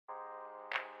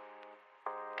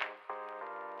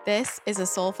This is a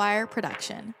Soulfire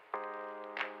production.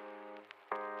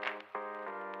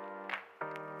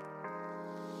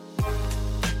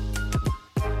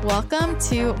 Welcome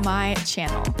to my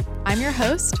channel. I'm your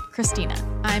host, Christina.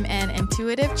 I'm an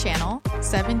intuitive channel,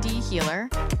 7D healer,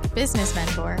 business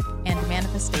mentor, and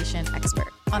manifestation expert.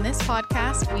 On this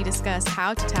podcast, we discuss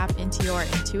how to tap into your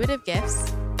intuitive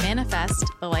gifts, manifest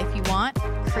the life you want,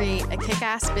 create a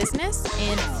kick-ass business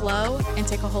in flow, and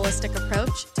take a holistic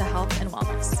approach to health and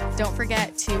wellness. Don't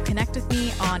forget to connect with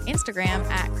me on Instagram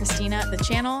at Christina the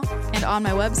Channel and on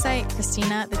my website,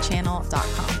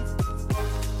 ChristinaTheChannel.com.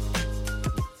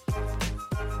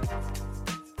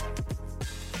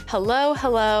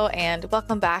 Hello, and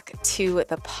welcome back to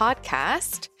the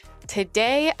podcast.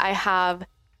 Today, I have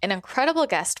an incredible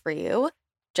guest for you,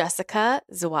 Jessica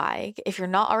Zweig. If you're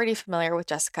not already familiar with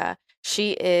Jessica,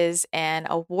 she is an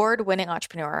award-winning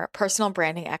entrepreneur, personal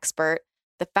branding expert,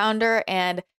 the founder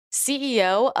and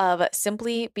CEO of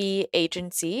Simply Be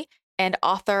Agency, and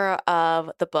author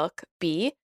of the book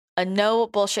Be, a no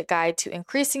bullshit guide to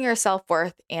increasing your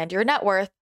self-worth and your net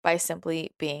worth by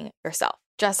simply being yourself.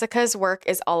 Jessica's work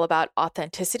is all about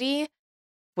authenticity,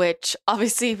 which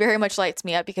obviously very much lights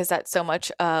me up because that's so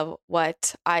much of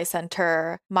what I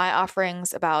center my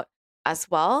offerings about as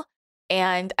well.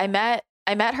 And I met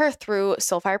her through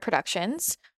Soulfire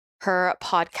Productions. Her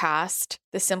podcast,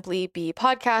 the Simply Be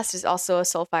podcast, is also a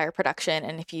Soulfire production.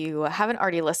 And if you haven't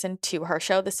already listened to her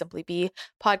show, the Simply Be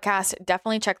podcast,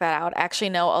 definitely check that out. I actually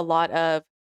know a lot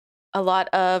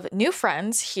of new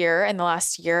friends here in the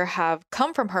last year have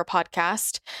come from her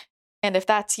podcast. And if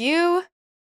that's you,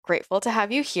 grateful to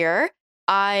have you here.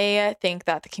 I think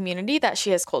that the community that she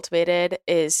has cultivated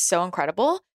is so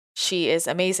incredible. She is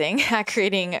amazing at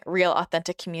creating real,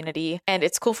 authentic community. And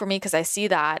it's cool for me because I see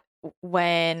that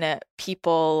when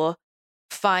people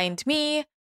find me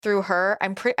through her,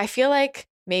 I feel like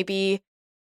maybe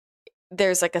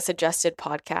there's like a suggested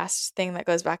podcast thing that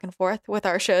goes back and forth with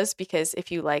our shows, because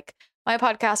if you like my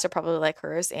podcast, I probably like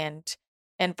hers and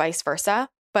vice versa.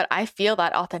 But I feel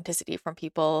that authenticity from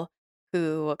people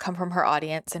who come from her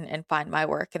audience and find my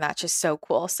work. And that's just so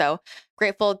cool. So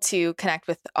grateful to connect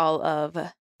with all of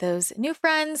those new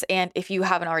friends. And if you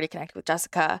haven't already connected with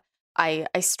Jessica, I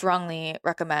strongly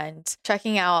recommend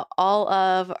checking out all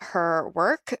of her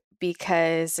work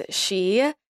because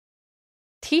she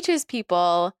teaches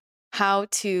people how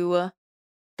to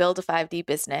build a 5D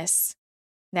business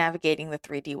navigating the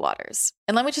 3D waters.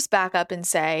 And let me just back up and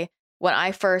say, when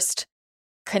I first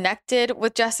connected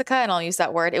with Jessica, and I'll use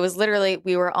that word, it was literally,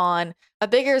 we were on a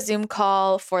bigger Zoom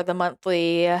call for the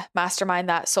monthly mastermind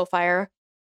that Soulfire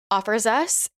offers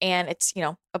us. And it's,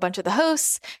 a bunch of the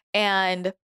hosts.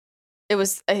 And it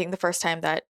was, I think, the first time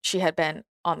that she had been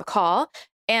on the call.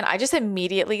 And I just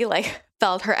immediately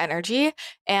felt her energy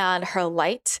and her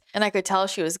light. And I could tell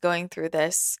she was going through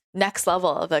this next level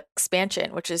of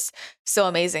expansion, which is so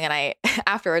amazing. And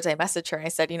afterwards I messaged her and I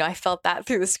said, I felt that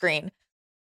through the screen.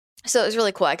 So it was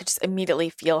really cool. I could just immediately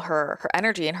feel her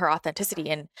energy and her authenticity.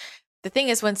 And the thing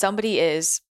is, when somebody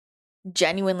is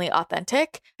genuinely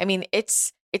authentic, I mean,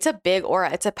 it's a big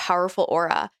aura. It's a powerful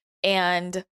aura.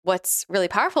 And what's really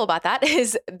powerful about that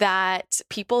is that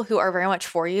people who are very much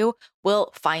for you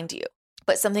will find you.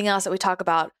 But something else that we talk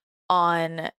about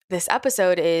on this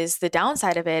episode is the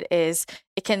downside of it is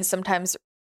it can sometimes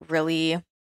really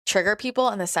trigger people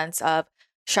in the sense of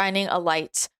shining a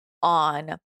light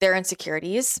on their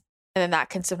insecurities. And then that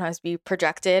can sometimes be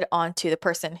projected onto the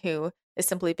person who is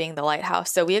simply being the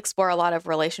lighthouse. So we explore a lot of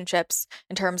relationships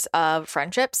in terms of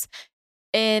friendships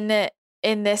in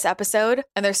this episode.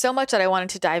 And there's so much that I wanted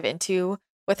to dive into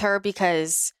with her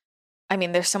because, I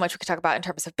mean, there's so much we could talk about in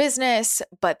terms of business,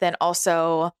 but then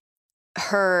also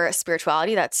her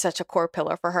spirituality. That's such a core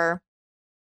pillar for her,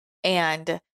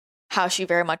 and how she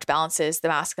very much balances the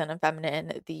masculine and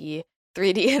feminine, the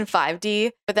 3D and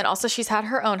 5D. But then also she's had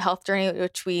her own health journey,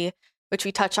 which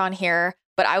we touch on here.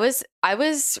 But I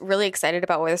was really excited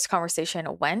about where this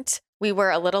conversation went. We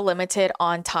were a little limited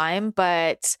on time,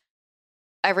 but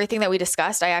everything that we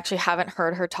discussed, I actually haven't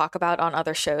heard her talk about on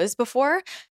other shows before.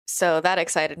 So that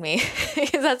excited me.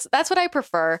 That's what I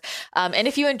prefer. And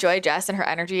if you enjoy Jess and her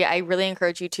energy, I really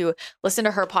encourage you to listen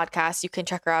to her podcast. You can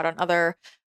check her out on other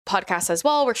podcasts as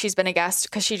well, where she's been a guest,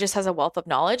 because she just has a wealth of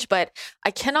knowledge. But I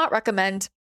cannot recommend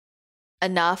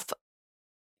enough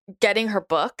getting her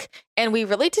book. And we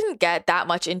really didn't get that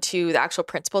much into the actual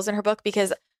principles in her book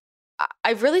because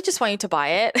I really just want you to buy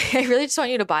it. I really just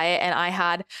want you to buy it. And I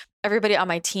had everybody on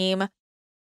my team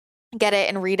get it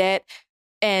and read it.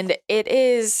 And it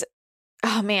is,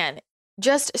 oh man,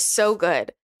 just so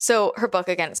good. So her book,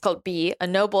 again, it's called Be, A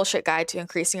No Bullshit Guide to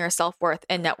Increasing Your Self-Worth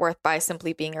and Net Worth by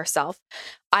Simply Being Yourself.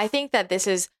 I think that this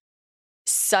is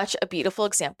such a beautiful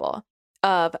example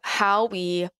of how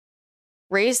we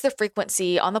raise the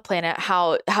frequency on the planet,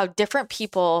 how different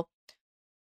people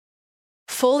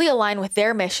fully align with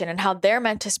their mission and how they're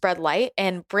meant to spread light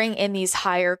and bring in these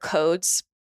higher codes,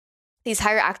 these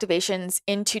higher activations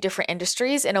into different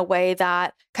industries in a way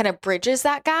that kind of bridges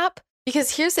that gap.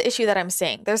 Because here's the issue that I'm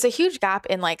seeing. There's a huge gap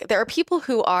in like, there are people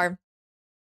who are,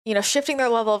 shifting their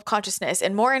level of consciousness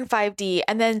and more in 5D,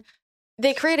 and then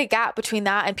they create a gap between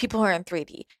that and people who are in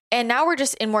 3D. And now we're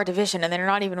just in more division and they're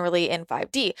not even really in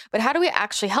 5D. But how do we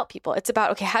actually help people? It's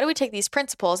about, okay, how do we take these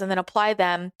principles and then apply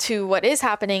them to what is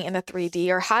happening in the 3D?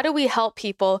 Or how do we help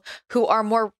people who are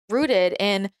more rooted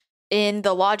in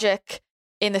the logic,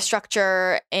 in the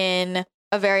structure, in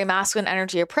a very masculine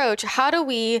energy approach? How do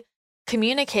we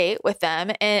communicate with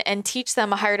them and teach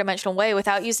them a higher dimensional way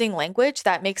without using language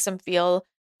that makes them feel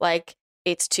like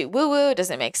it's too woo-woo,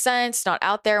 doesn't make sense, not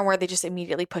out there, and where they just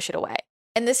immediately push it away?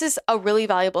 And this is a really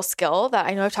valuable skill that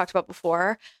I know I've talked about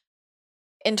before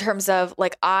in terms of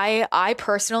like, I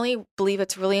personally believe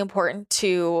it's really important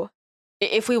to,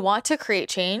 if we want to create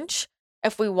change,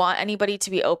 if we want anybody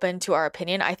to be open to our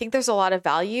opinion, I think there's a lot of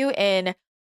value in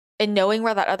knowing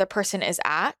where that other person is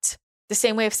at. The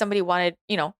same way if somebody wanted,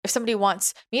 if somebody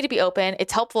wants me to be open,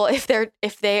 it's helpful if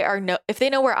they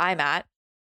know where I'm at.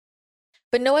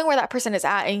 But knowing where that person is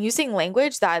at and using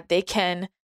language that they can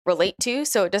relate to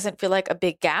so it doesn't feel like a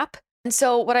big gap. And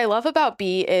so what I love about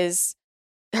Be is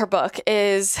her book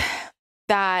is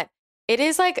that it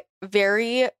is like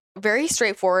very, very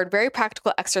straightforward, very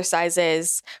practical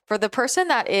exercises for the person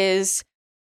that is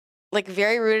like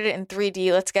very rooted in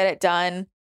 3D, let's get it done,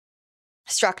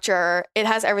 structure. It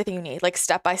has everything you need, like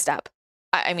step by step.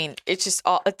 I mean, it's just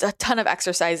a ton of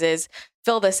exercises.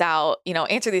 Fill this out,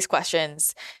 answer these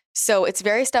questions. So it's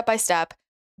very step by step,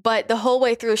 but the whole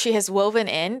way through, she has woven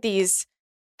in these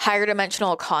higher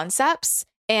dimensional concepts,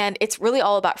 and it's really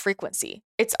all about frequency.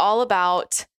 It's all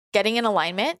about getting in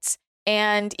alignment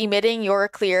and emitting your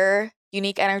clear,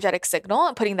 unique energetic signal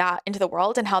and putting that into the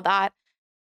world, and how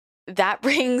that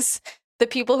brings the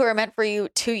people who are meant for you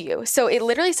to you. So it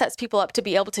literally sets people up to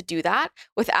be able to do that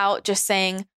without just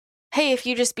saying, hey, if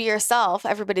you just be yourself,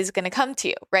 everybody's going to come to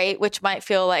you, right? Which might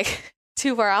feel like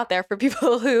too far out there for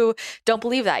people who don't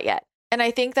believe that yet. And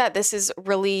I think that this is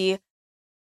really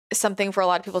something for a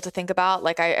lot of people to think about.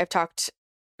 Like I've talked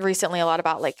recently a lot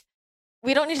about, like,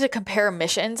 we don't need to compare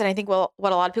missions. And I think what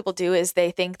a lot of people do is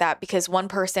they think that because one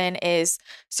person is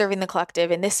serving the collective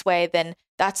in this way, then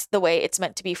that's the way it's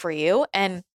meant to be for you.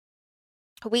 And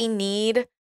we need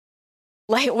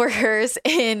light workers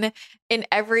in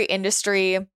every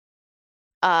industry,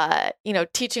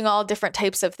 teaching all different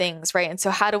types of things, right? And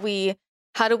so how do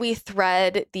we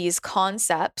thread these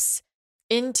concepts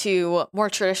into more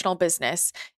traditional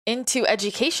business, into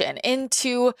education,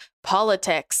 into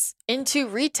politics, into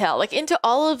retail, like into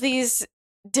all of these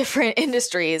different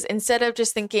industries, instead of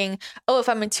just thinking, oh, if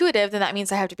I'm intuitive, then that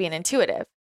means I have to be an intuitive.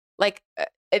 Like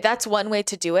that's one way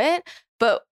to do it,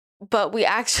 but we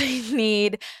actually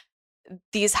need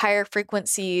these higher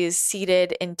frequencies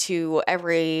seeded into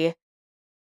every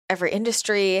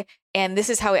industry, and this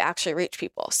is how we actually reach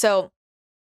people. So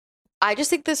I just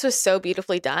think this was so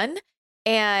beautifully done,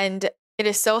 and it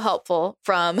is so helpful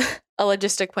from a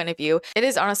logistic point of view. It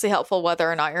is honestly helpful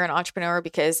whether or not you're an entrepreneur,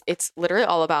 because it's literally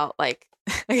all about, like,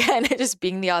 again, just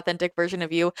being the authentic version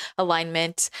of you,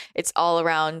 alignment. It's all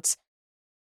around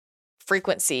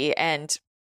frequency and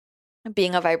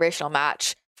being a vibrational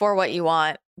match for what you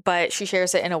want. But she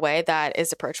shares it in a way that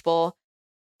is approachable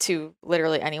to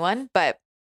literally anyone. But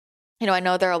I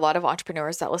know there are a lot of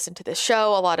entrepreneurs that listen to this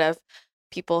show, a lot of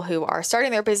people who are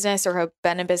starting their business or have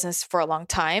been in business for a long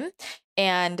time.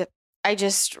 And I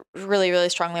just really, really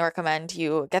strongly recommend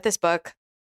you get this book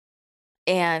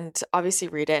and obviously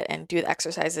read it and do the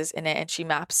exercises in it. And she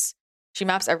maps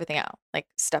everything out, like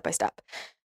step by step.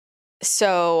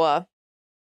 So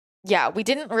yeah, we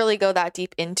didn't really go that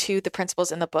deep into the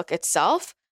principles in the book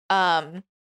itself,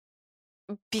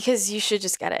 because you should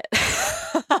just get it.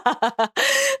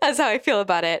 That's how I feel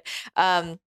about it.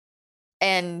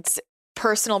 And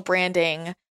personal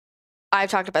branding, I've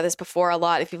talked about this before a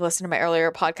lot if you've listened to my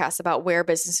earlier podcasts about where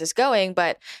business is going,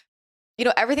 but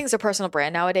everything's a personal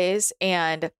brand nowadays.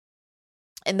 And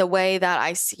in the way that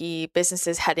I see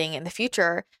businesses heading in the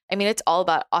future, I mean, it's all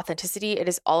about authenticity. It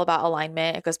is all about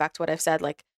alignment. It goes back to what I've said,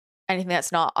 like anything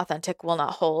that's not authentic will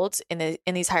not hold in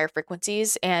these higher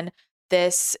frequencies. And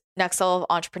this next level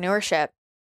of entrepreneurship,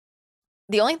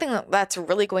 the only thing that's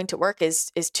really going to work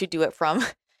is to do it from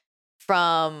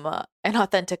from an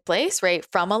authentic place, right?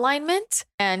 From alignment.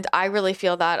 And I really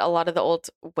feel that a lot of the old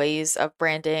ways of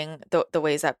branding, the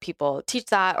ways that people teach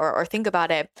that or think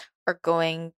about it are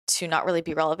going to not really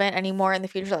be relevant anymore in the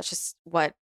future. That's just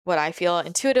what I feel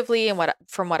intuitively and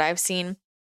from what I've seen.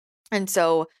 And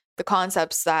so the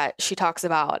concepts that she talks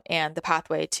about and the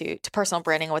pathway to personal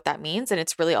branding and what that means. And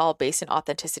it's really all based in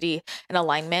authenticity and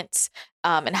alignment.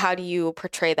 And how do you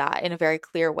portray that in a very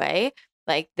clear way?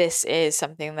 Like, this is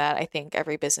something that I think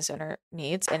every business owner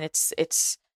needs. And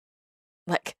it's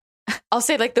like, I'll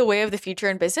say like the way of the future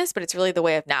in business, but it's really the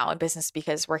way of now in business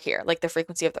because we're here. Like, the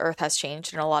frequency of the earth has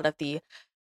changed, and a lot of the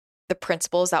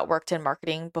principles that worked in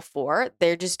marketing before,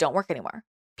 they just don't work anymore.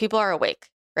 People are awake,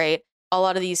 right? A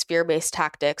lot of these fear-based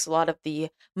tactics, a lot of the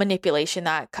manipulation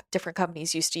that different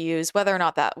companies used to use, whether or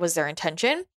not that was their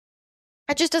intention,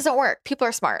 it just doesn't work. People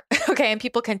are smart, okay? And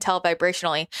people can tell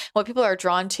vibrationally. What people are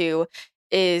drawn to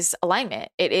is alignment.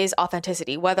 It is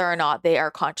authenticity, whether or not they are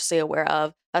consciously aware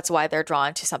of. That's why they're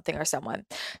drawn to something or someone.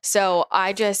 So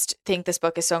I just think this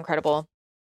book is so incredible.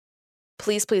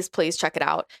 Please, please, please check it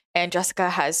out. And Jessica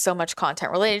has so much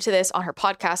content related to this on her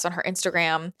podcast, on her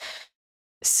Instagram.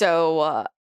 So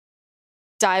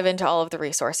dive into all of the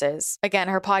resources. Again,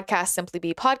 her podcast, Simply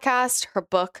Be Podcast, her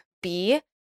book, Be,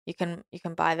 you can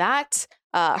buy that.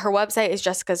 Her website is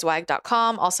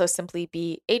jessicazweig.com, also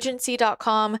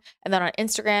simplybeagency.com. And then on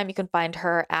Instagram, you can find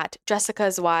her at Jessica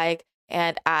Zweig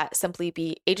and at Simply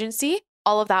Be Agency.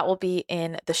 All of that will be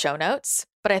in the show notes.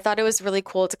 But I thought it was really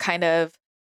cool to kind of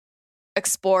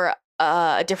explore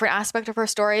a different aspect of her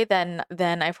story than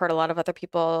I've heard a lot of other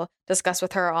people discuss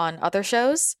with her on other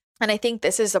shows. And I think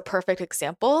this is a perfect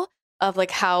example of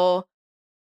like how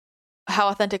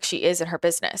authentic she is in her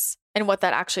business and what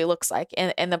that actually looks like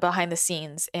in the behind the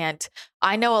scenes. And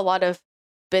I know a lot of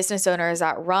business owners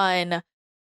that run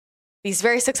these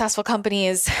very successful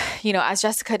companies, you know, as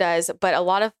Jessica does, but a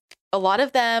lot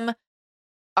of them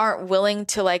aren't willing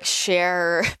to like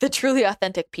share the truly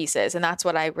authentic pieces. And that's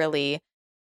what I really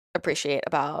appreciate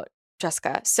about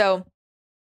Jessica. So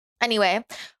anyway,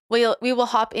 we will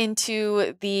hop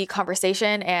into the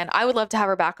conversation, and I would love to have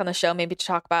her back on the show, maybe to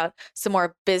talk about some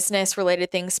more business related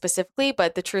things specifically.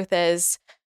 But the truth is,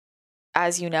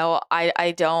 as you know,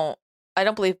 I don't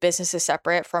believe business is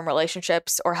separate from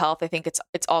relationships or health. I think it's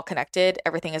all connected.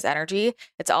 Everything is energy.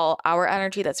 It's all our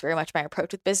energy. That's very much my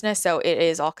approach with business. So it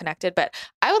is all connected. But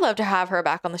I would love to have her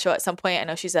back on the show at some point. I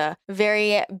know she's a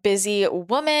very busy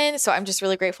woman, so I'm just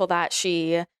really grateful that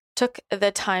she took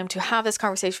the time to have this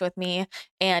conversation with me.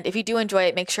 And if you do enjoy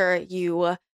it, make sure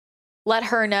you let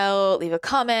her know, leave a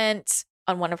comment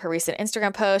on one of her recent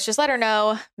Instagram posts. Just let her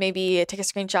know, maybe take a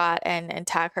screenshot and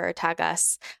tag her, tag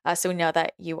us, so we know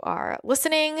that you are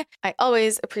listening. I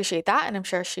always appreciate that, and I'm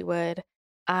sure she would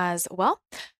as well.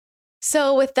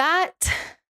 So with that,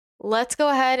 let's go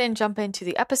ahead and jump into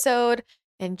the episode.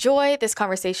 Enjoy this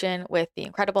conversation with the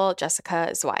incredible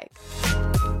Jessica Zweig.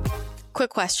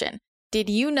 Quick question. Did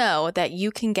you know that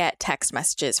you can get text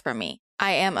messages from me?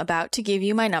 I am about to give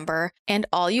you my number, and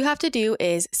all you have to do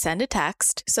is send a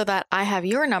text so that I have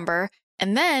your number,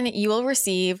 and then you will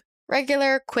receive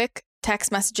regular, quick text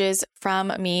messages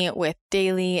from me with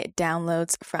daily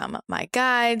downloads from my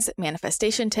guides,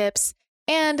 manifestation tips,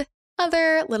 and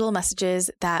other little messages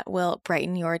that will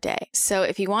brighten your day. So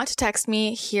if you want to text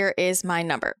me, here is my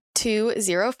number,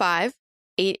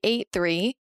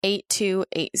 205-883-8280.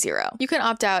 You can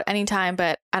opt out anytime,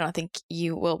 but I don't think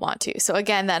you will want to. So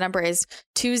again, that number is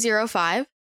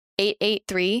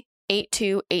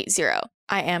 205-883-8280.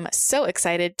 I am so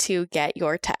excited to get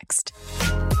your text.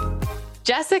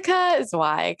 Jessica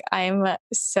Zweig, I'm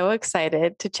so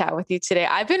excited to chat with you today.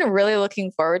 I've been really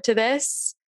looking forward to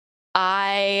this.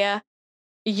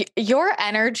 Your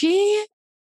energy,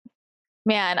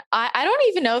 man, I don't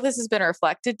even know if this has been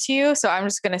reflected to you. So I'm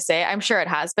just going to say, I'm sure it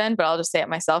has been, but I'll just say it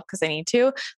myself because I need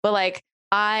to. But like,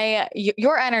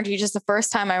 your energy, just the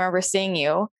first time I remember seeing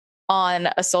you on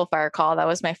a Soulfire call, that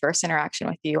was my first interaction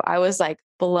with you. I was like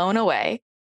blown away.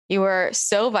 You were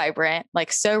so vibrant,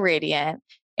 like so radiant.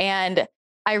 And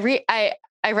I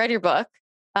read your book,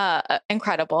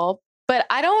 incredible. But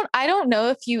I don't know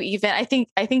if you even, I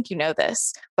think you know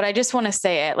this, but I just want to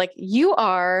say it. Like, you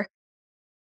are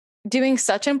doing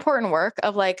such important work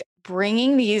of like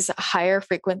bringing these higher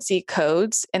frequency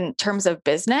codes in terms of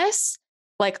business,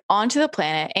 like onto the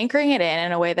planet, anchoring it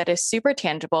in a way that is super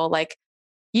tangible. Like,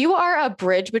 you are a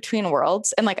bridge between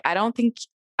worlds. And like, I don't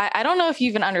know if you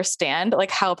even understand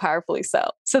like how powerfully so.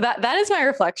 So that is my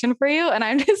reflection for you. And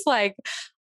I'm just like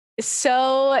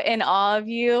so in awe of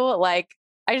you. Like,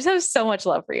 I just have so much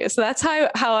love for you. So that's how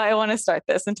I want to start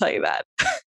this and tell you that.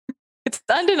 It's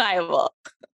undeniable.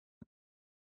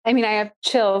 I mean, I have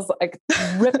chills like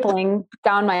rippling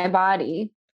down my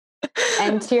body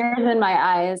and tears in my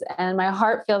eyes, and my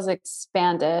heart feels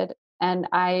expanded. And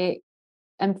I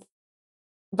am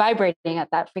vibrating at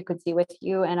that frequency with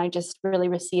you. And I just really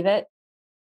receive it.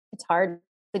 It's hard.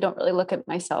 I don't really look at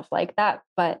myself like that,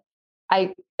 but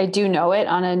I do know it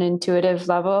on an intuitive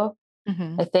level,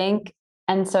 Mm-hmm. I think.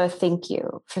 And so thank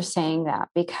you for saying that,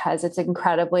 because it's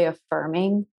incredibly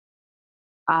affirming.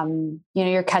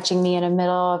 You're catching me in the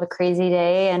middle of a crazy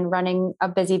day and running a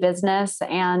busy business.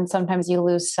 And sometimes you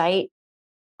lose sight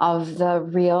of the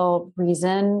real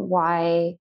reason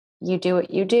why you do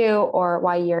what you do or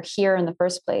why you're here in the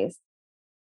first place.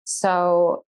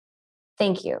 So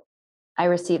thank you. I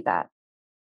received that.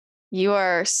 You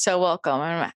are so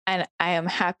welcome. And I am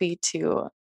happy to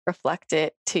reflect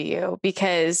it to you,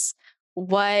 because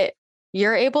what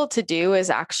you're able to do is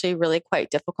actually really quite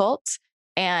difficult.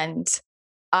 And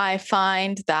I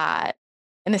find that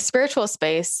in the spiritual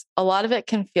space, a lot of it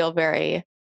can feel very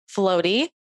floaty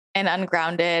and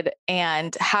ungrounded.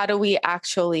 And how do we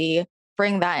actually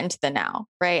bring that into the now?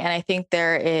 Right. And I think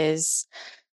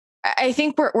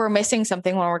we're missing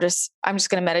something when I'm just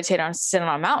going to meditate on sitting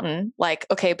on a mountain. Like,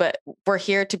 okay, but we're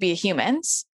here to be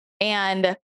humans.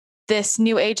 And this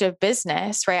new age of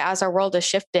business, right? As our world is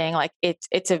shifting, like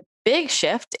it's a big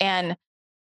shift, and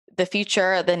the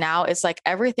future, the now is like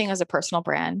everything is a personal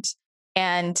brand.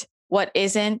 And what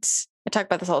isn't, I talk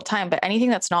about this all the time, but anything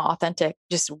that's not authentic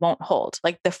just won't hold.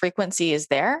 Like the frequency is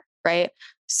there, right?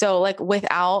 So like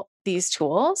without these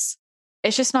tools,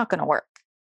 it's just not going to work.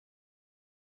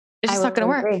 It's just not going to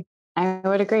work. I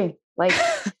would agree. Like,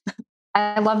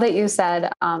 I love that you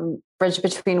said bridge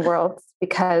between worlds,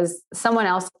 because someone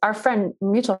else, our friend,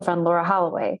 mutual friend, Laura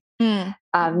Holloway,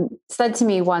 said to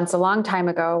me once a long time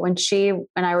ago when she and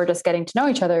I were just getting to know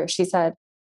each other, she said,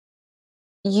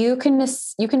 you can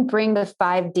bring the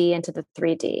 5D into the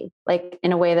 3D, like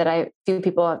in a way that few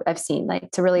people I've seen, like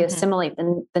to really assimilate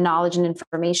the knowledge and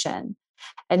information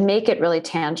and make it really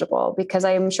tangible. Because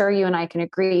I am sure you and I can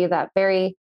agree that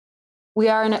we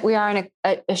are in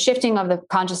a shifting of the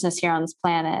consciousness here on this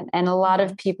planet, and a lot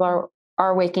of people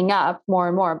are waking up more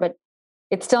and more, but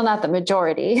it's still not the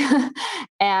majority.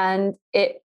 and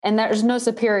there's no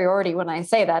superiority when I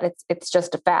say that. It's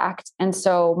just a fact. And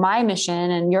so my mission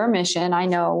and your mission, I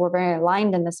know we're very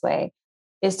aligned in this way,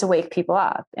 is to wake people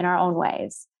up in our own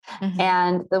ways.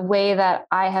 And the way that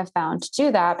I have found to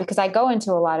do that, because I go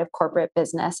into a lot of corporate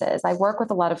businesses, I work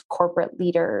with a lot of corporate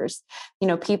leaders,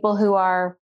 people who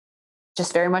are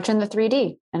just very much in the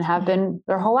 3D and have been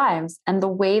their whole lives. And the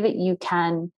way that you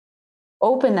can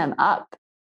open them up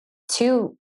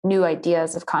to new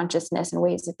ideas of consciousness and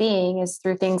ways of being is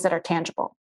through things that are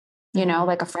tangible,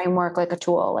 like a framework, like a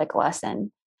tool, like a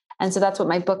lesson. And so that's what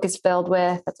my book is filled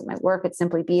with. That's what my work at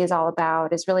Simply Be is all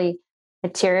about, is really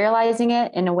materializing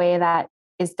it in a way that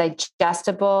is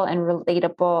digestible and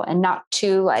relatable and not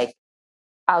too like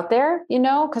out there,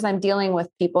 because I'm dealing with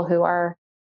people who are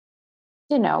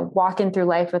walking through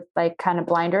life with like kind of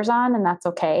blinders on, and that's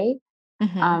okay.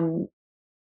 And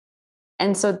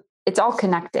so it's all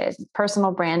connected.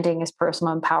 Personal branding is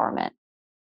personal empowerment.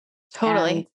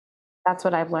 Totally. And that's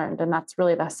what I've learned. And that's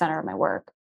really the center of my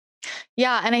work.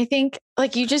 Yeah. And I think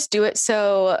like you just do it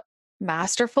so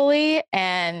masterfully.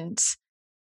 And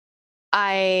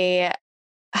I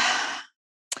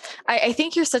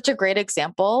think you're such a great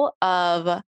example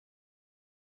of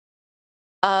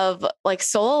like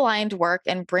soul aligned work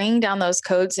and bringing down those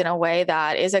codes in a way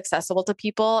that is accessible to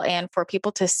people, and for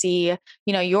people to see,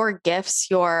 your gifts,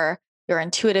 your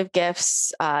intuitive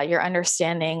gifts, your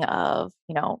understanding of,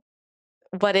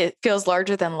 what it feels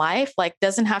larger than life, like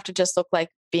doesn't have to just look like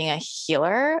being a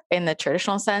healer in the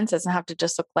traditional sense, doesn't have to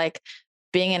just look like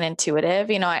being an intuitive.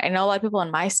 I know a lot of people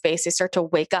in my space, they start to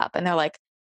wake up and they're like,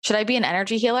 should I be an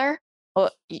energy healer? Well,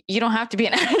 you don't have to be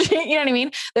an energy, you know what I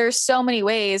mean? There's so many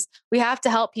ways we have to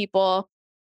help people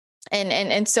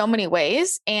in so many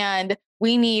ways. And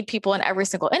we need people in every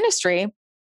single industry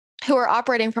who are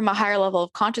operating from a higher level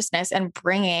of consciousness and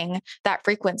bringing that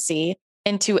frequency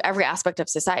into every aspect of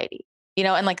society,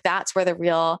 and like, that's where the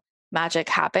real magic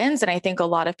happens. And I think a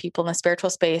lot of people in the spiritual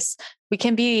space, we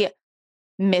can be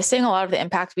missing a lot of the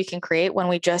impact we can create when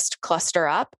we just cluster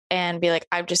up and be like,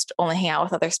 I just only hang out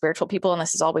with other spiritual people, and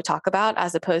this is all we talk about,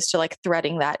 as opposed to like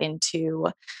threading that into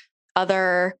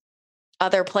other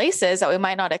places that we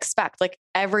might not expect. Like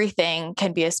everything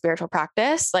can be a spiritual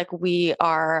practice. Like we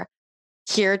are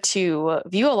here to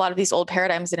view a lot of these old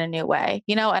paradigms in a new way,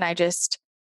 and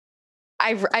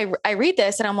I read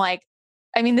this and I'm like,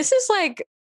 I mean, this is like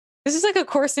a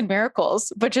Course in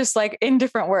Miracles, but just like in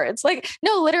different words. Like,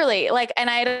 no, literally, like, and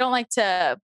I don't like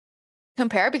to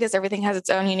compare because everything has its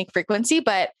own unique frequency.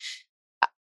 But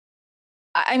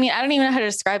I mean, I don't even know how to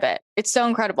describe it. It's so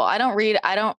incredible. I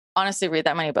don't honestly read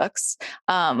that many books.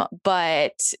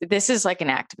 But this is like an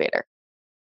activator.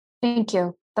 Thank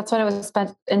you. That's what it was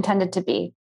intended to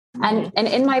be. And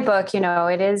in my book,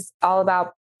 it is all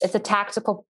about, it's a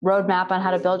tactical roadmap on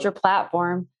how to build your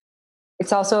platform.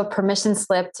 It's also a permission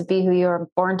slip to be who you're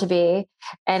born to be.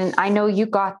 And I know you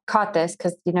caught this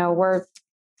because, we're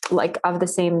like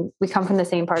we come from the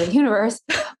same part of the universe,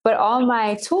 but all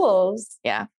my tools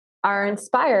are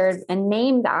inspired and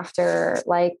named after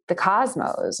like the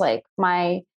cosmos. Like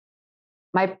my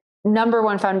number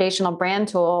one foundational brand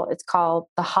tool, it's called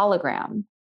the hologram.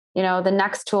 The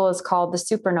next tool is called the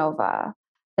supernova.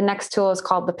 The next tool is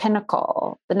called the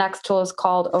pinnacle. The next tool is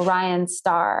called Orion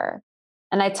star.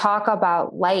 And I talk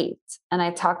about light and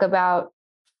I talk about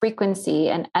frequency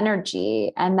and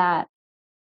energy, and that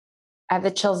I have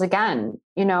the chills again.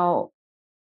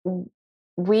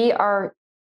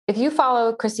 If you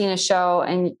follow Christina's show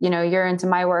and, you're into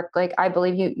my work, like I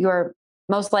believe you're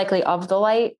most likely of the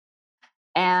light,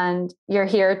 and you're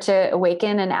here to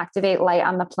awaken and activate light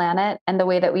on the planet. And the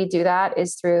way that we do that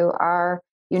is through our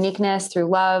uniqueness, through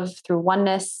love, through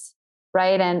oneness.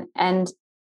 Right. And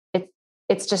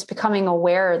it's just becoming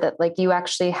aware that like you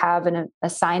actually have an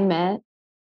assignment,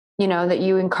 that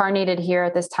you incarnated here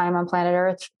at this time on planet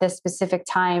Earth, this specific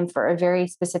time for a very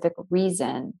specific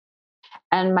reason.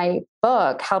 And my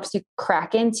book helps you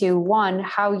crack into, one,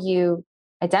 how you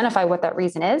identify what that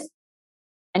reason is,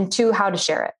 and two, how to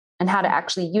share it and how to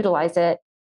actually utilize it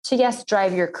to, yes,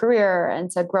 drive your career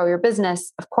and to grow your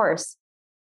business, of course,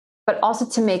 but also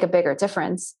to make a bigger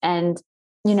difference. And,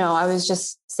 I was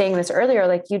just saying this earlier,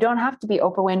 like you don't have to be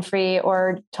Oprah Winfrey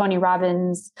or Tony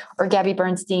Robbins or Gabby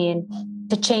Bernstein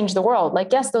to change the world.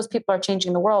 Like, yes, those people are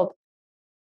changing the world,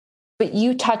 but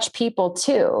you touch people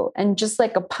too. And just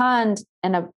like a pond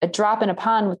and a drop in a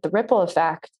pond with the ripple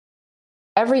effect,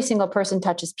 every single person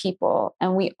touches people.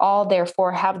 And we all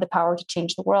therefore have the power to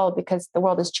change the world because the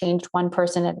world is changed one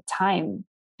person at a time.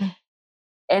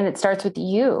 And it starts with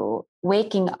you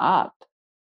waking up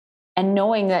and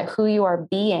knowing that who you are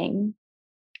being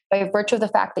by virtue of the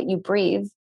fact that you breathe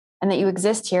and that you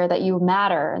exist here, that you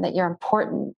matter and that you're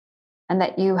important and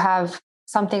that you have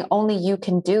something only you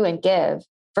can do and give,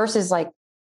 versus like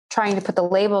trying to put the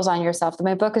labels on yourself.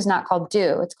 My book is not called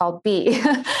do, it's called be.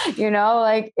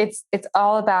 Like it's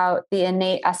all about the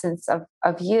innate essence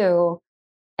of you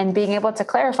and being able to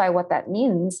clarify what that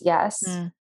means. Yes.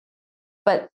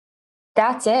 But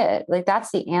that's it. Like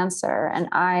that's the answer. And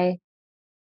I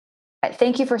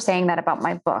thank you for saying that about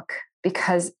my book,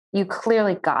 because you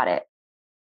clearly got it.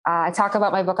 I talk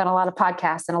about my book on a lot of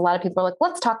podcasts, and a lot of people are like,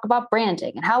 let's talk about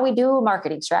branding and how we do a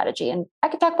marketing strategy. And I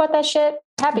could talk about that shit.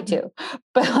 Happy to.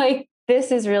 But like,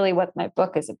 this is really what my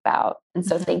book is about. And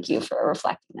so thank you for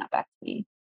reflecting that back to me.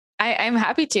 I'm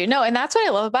happy to. No, and that's what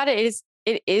I love about it is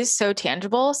it is so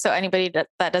tangible. So anybody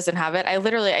that doesn't have it,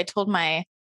 I told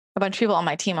a bunch of people on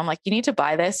my team, I'm like, you need to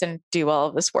buy this and do all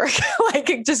of this work.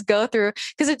 Like just go through,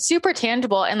 because it's super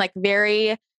tangible and like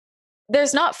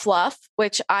there's not fluff,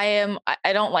 which I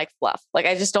don't like fluff. Like,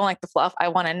 I just don't like the fluff. I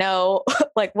want to know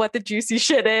like what the juicy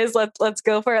shit is. Let's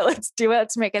go for it. Let's do it.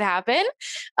 Let's make it happen.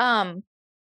 And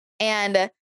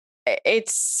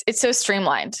it's so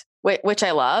streamlined, which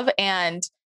I love. And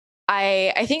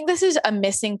I think this is a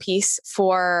missing piece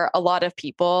for a lot of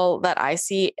people that I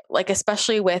see, like,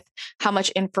 especially with how much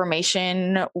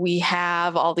information we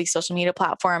have, all these social media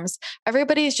platforms,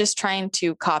 everybody's just trying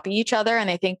to copy each other. And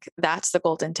they think that's the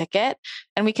golden ticket.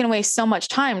 And we can waste so much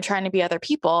time trying to be other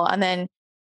people. And then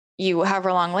you,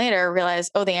 however long later, realize,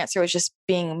 oh, the answer was just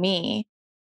being me.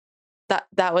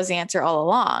 That was the answer all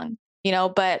along,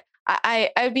 but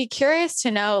I'd be curious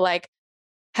to know, like,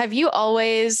 have you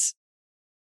always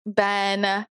been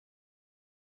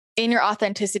in your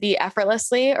authenticity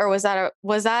effortlessly, or was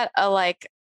that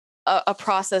a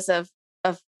process of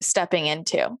stepping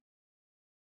into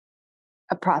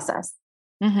a process?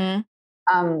 Mm-hmm.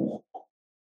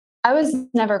 I was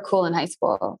never cool in high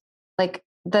school. Like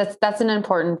that's an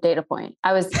important data point.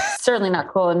 I was certainly not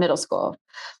cool in middle school.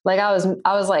 Like I was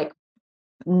like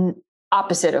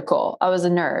opposite of cool. I was a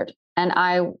nerd, and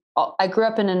I grew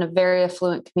up in a very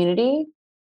affluent community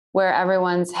where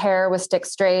everyone's hair was stick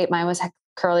straight. Mine was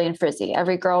curly and frizzy.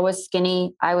 Every girl was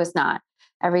skinny. I was not.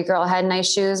 Every girl had nice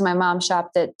shoes. My mom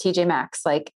shopped at TJ Maxx.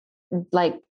 Like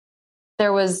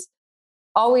there was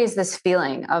always this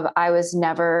feeling of I was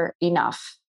never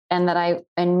enough. And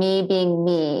and me being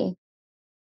me,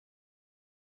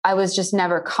 I was just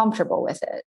never comfortable with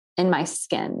it in my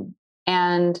skin.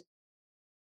 And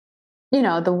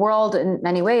the world in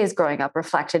many ways growing up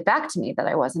reflected back to me that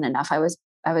I wasn't enough. I was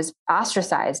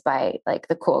ostracized by like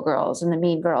the cool girls and the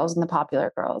mean girls and the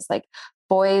popular girls. Like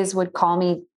boys would call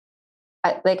me,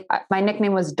 my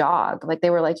nickname was dog. Like they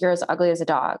were like, you're as ugly as a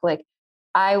dog. Like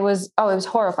it was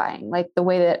horrifying. Like the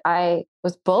way that I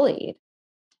was bullied.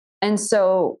 And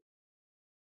so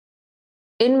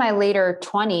in my later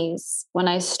 20s, when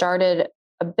I started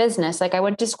a business, like I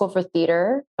went to school for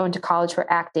theater, I went to college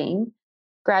for acting,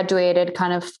 graduated,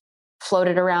 kind of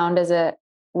floated around as a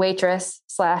waitress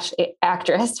 /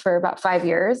 actress for about 5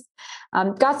 years,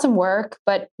 got some work,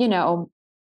 but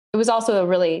it was also a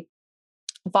really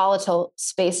volatile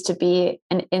space to be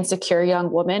an insecure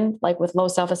young woman, like with low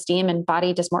self-esteem and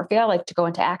body dysmorphia, like to go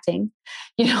into acting,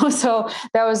 so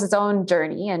that was its own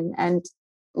journey and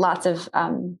lots of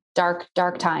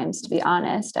dark times, to be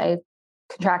honest. I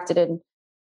contracted an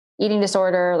eating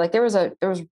disorder. Like there was a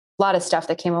lot of stuff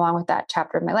that came along with that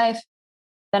chapter of my life.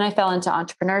 Then I fell into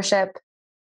entrepreneurship,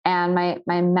 and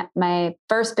my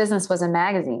first business was a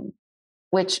magazine,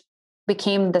 which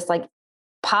became this like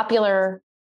popular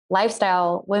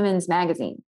lifestyle women's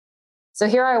magazine. So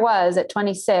here I was at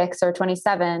 26 or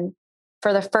 27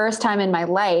 for the first time in my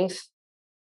life.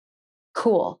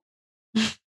 Cool.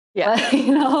 Yeah.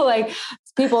 Like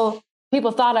people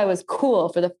thought I was cool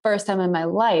for the first time in my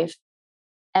life.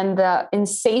 And the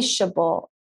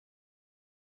insatiable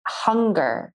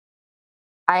hunger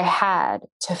I had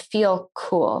to feel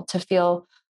cool, to feel,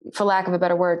 for lack of a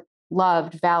better word,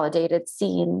 loved, validated,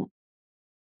 seen,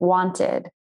 wanted,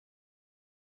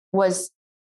 was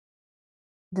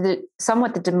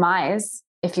somewhat the demise,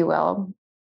 if you will,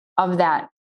 of that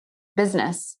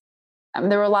business.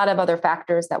 There were a lot of other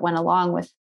factors that went along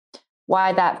with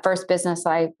why that first business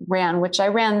I ran, which I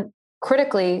ran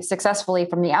critically successfully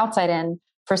from the outside in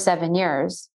for 7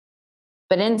 years.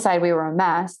 But inside we were a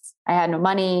mess. I had no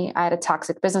money. I had a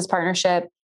toxic business partnership.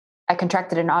 I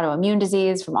contracted an autoimmune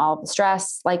disease from all of the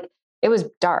stress. Like it was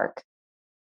dark.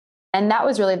 And that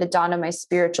was really the dawn of my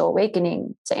spiritual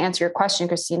awakening, to answer your question,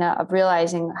 Christina, of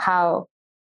realizing how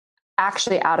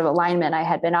actually out of alignment I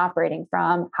had been operating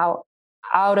from, how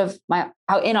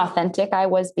inauthentic I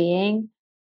was being.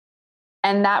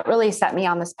 And that really set me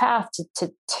on this path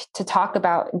to talk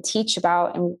about and teach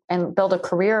about and build a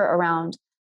career around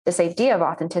this idea of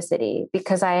authenticity,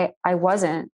 because I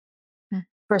wasn't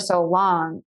for so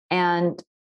long. And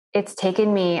it's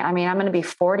taken me, I'm going to be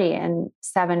 40 in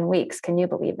 7 weeks. Can you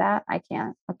believe that? I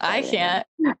can't. I can't.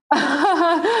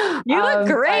 You look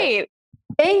great.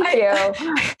 Thank you.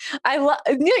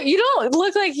 You don't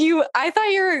look like you. I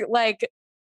thought you were like,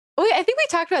 wait, I think we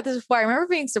talked about this before. I remember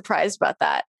being surprised about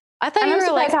that. I thought you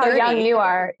were like 30. How young you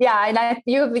are. Yeah. And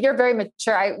you're very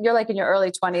mature. You're like in your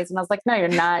early 20s. And I was like, no, you're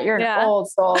not. You're an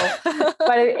old soul.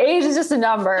 But age is just a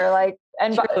number. Like,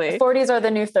 and truly. 40s are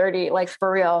the new 30, like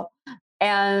for real.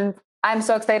 And I'm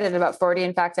so excited about 40.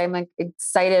 In fact, I'm like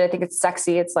excited. I think it's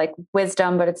sexy. It's like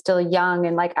wisdom, but it's still young.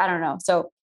 And like, I don't know.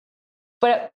 So,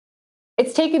 but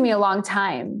it's taken me a long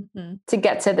time to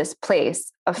get to this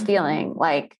place of feeling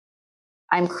like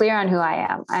I'm clear on who I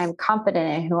am. I'm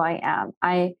confident in who I am.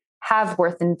 I have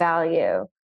worth and value.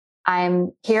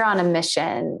 I'm here on a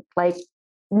mission. Like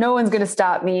no one's going to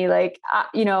stop me. Like,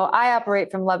 I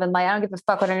operate from love and light. I don't give a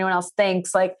fuck what anyone else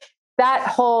thinks. Like that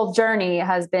whole journey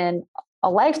has been a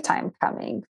lifetime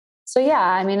coming. So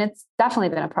yeah, it's definitely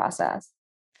been a process.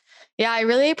 Yeah. I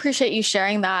really appreciate you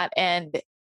sharing that. And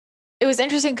it was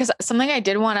interesting because something I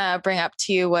did want to bring up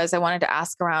to you was I wanted to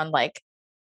ask around like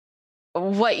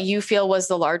what you feel was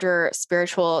the larger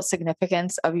spiritual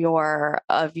significance of your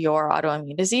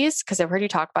autoimmune disease. Cause I've heard you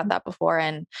talk about that before.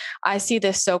 And I see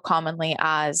this so commonly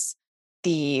as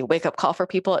the wake up call for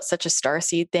people. It's such a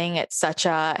starseed thing. It's such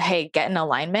a, hey, get in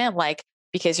alignment, like,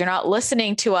 because you're not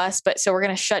listening to us, but so we're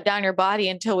going to shut down your body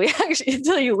until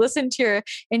you listen to your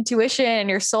intuition, and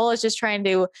your soul is just trying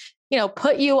to,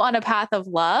 put you on a path of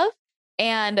love.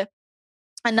 And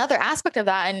another aspect of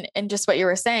that, and just what you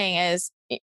were saying is,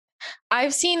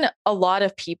 I've seen a lot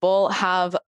of people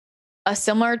have a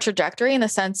similar trajectory in the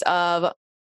sense of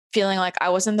feeling like I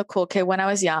wasn't the cool kid when I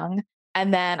was young.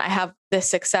 And then I have this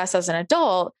success as an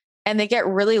adult, and they get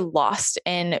really lost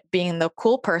in being the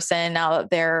cool person now that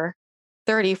they're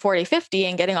 30, 40, 50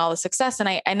 and getting all the success. And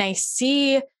I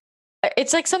see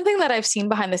it's like something that I've seen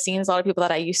behind the scenes, a lot of people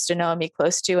that I used to know and be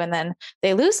close to, and then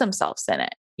they lose themselves in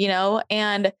it,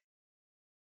 and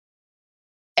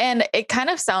it kind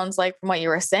of sounds like from what you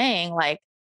were saying, like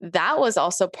that was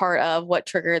also part of what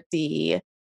triggered the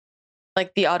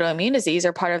autoimmune disease,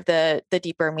 or part of the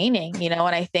deeper meaning, and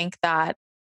I think that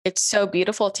it's so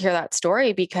beautiful to hear that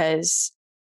story, because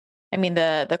I mean,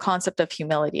 the concept of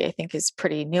humility, I think, is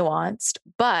pretty nuanced,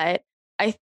 but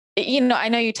I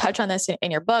know you touch on this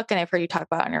in your book, and I've heard you talk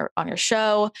about it on your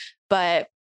show, but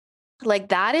like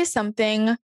that is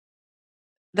something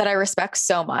that I respect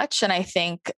so much. And I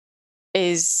think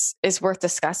is worth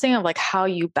discussing, of like how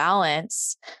you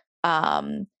balance,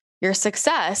 your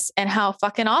success and how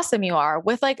fucking awesome you are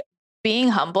with like being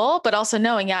humble, but also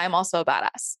knowing, yeah, I'm also a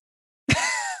badass.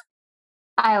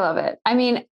 I love it. I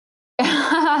mean,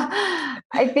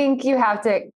 I think you have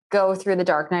to go through the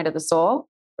dark night of the soul,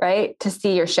 right? To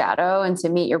see your shadow and to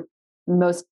meet your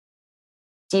most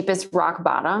deepest rock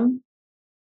bottom,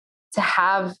 to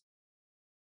have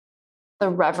the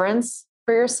reverence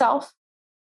for yourself,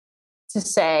 to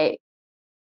say,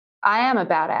 I am a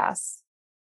badass,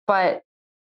 but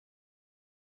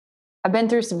I've been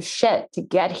through some shit to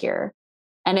get here.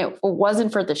 And if it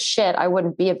wasn't for the shit, I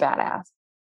wouldn't be a badass.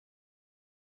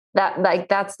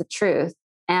 That's the truth.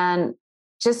 And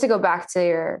just to go back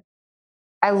to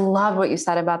I love what you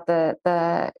said about the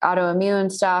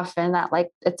autoimmune stuff, and that like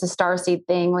it's a starseed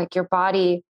thing. Like your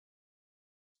body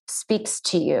speaks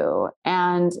to you.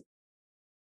 And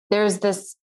there's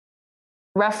this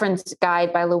reference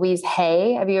guide by Louise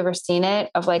Hay. Have you ever seen it?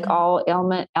 Of like all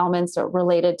ailments are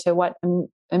related to what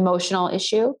emotional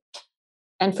issue.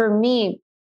 And for me,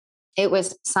 it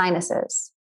was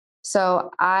sinuses.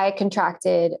 So I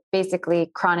contracted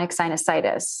basically chronic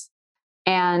sinusitis,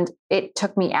 and it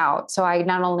took me out. So I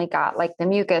not only got like the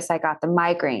mucus, I got the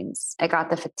migraines, I got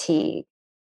the fatigue,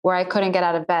 where I couldn't get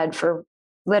out of bed for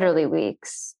literally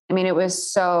weeks. I mean, it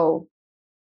was so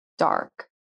dark.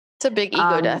 It's a big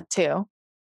ego death too.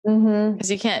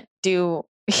 Because you can't do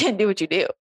what you do,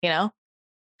 you know?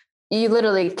 You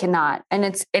literally cannot. And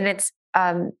it's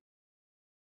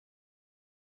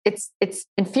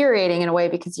infuriating in a way,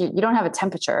 because you don't have a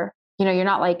temperature. You know, you're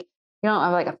not like, you don't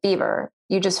have like a fever.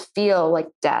 You just feel like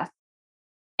death.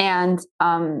 And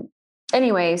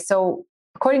anyway, so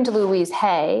according to Louise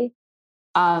Hay,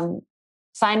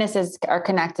 sinuses are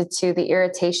connected to the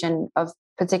irritation of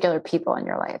particular people in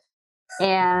your life.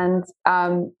 And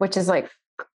which is like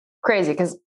crazy,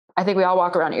 because I think we all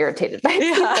walk around irritated by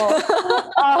people.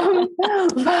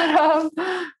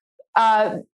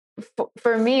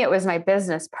 For me, it was my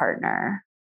business partner.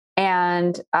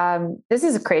 And this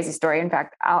is a crazy story. In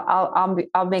fact,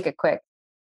 I'll make it quick.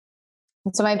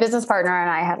 So my business partner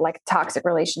and I had like a toxic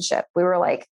relationship. We were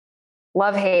like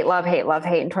love, hate, love, hate, love,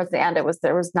 hate. And towards the end,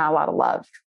 there was not a lot of love.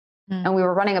 And we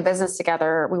were running a business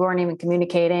together. We weren't even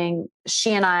communicating.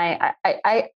 She and I,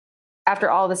 after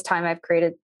all this time I've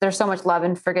created, there's so much love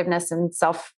and forgiveness and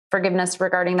self-forgiveness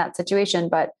regarding that situation.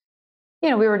 But, you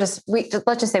know, let's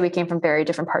just say we came from very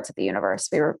different parts of the universe.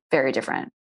 We were very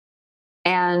different.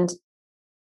 And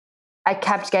I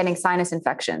kept getting sinus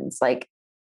infections. Like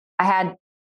I had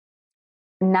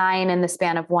 9 in the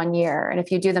span of 1 year. And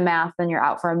if you do the math, then you're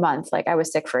out for a month. Like I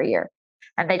was sick for a year,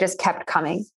 and they just kept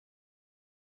coming.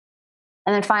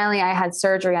 And then finally I had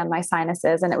surgery on my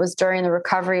sinuses. And it was during the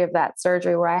recovery of that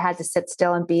surgery where I had to sit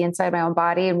still and be inside my own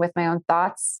body and with my own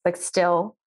thoughts, like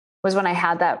still, was when I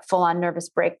had that full on nervous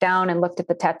breakdown and looked at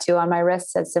the tattoo on my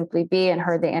wrist, said Simply Be, and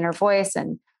heard the inner voice,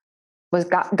 and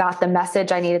got the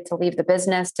message I needed to leave the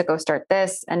business to go start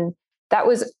this. And that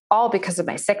was all because of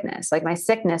my sickness. Like my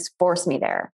sickness forced me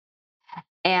there.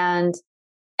 And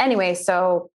anyway,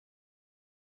 so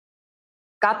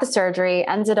got the surgery,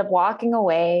 ended up walking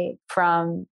away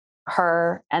from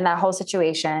her and that whole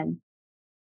situation,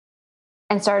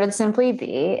 and started Simply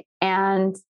Be.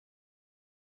 And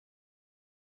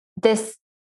this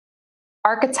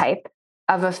archetype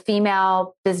of a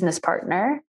female business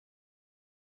partner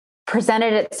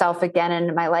presented itself again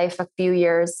in my life a few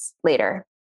years later.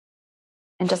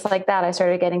 And just like that, I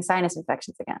started getting sinus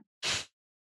infections again.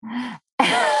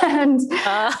 And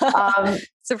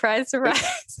surprise.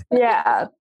 Yeah.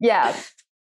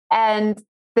 And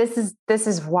this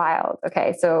is wild.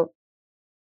 Okay. So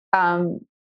I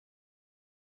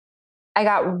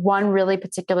got one really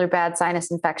particular bad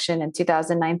sinus infection in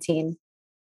 2019.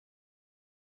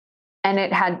 And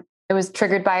it was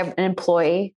triggered by an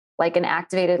employee, like an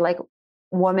activated like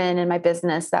woman in my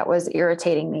business that was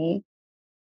irritating me.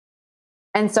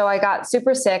 And so I got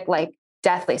super sick, like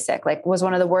deathly sick, like was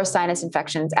one of the worst sinus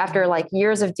infections after like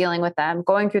years of dealing with them,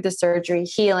 going through the surgery,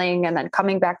 healing, and then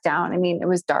coming back down. I mean, it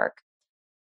was dark.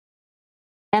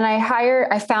 And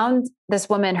I found this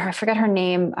woman, I forget her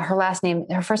name, her last name,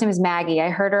 her first name is Maggie. I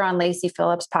heard her on Lacey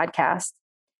Phillips' podcast.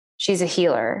 She's a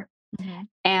healer. Mm-hmm.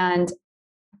 And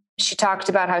she talked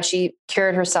about how she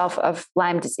cured herself of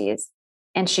Lyme disease,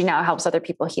 and she now helps other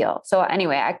people heal. So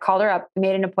anyway, I called her up,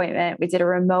 made an appointment. We did a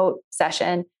remote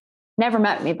session, never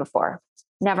met me before.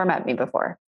 never met me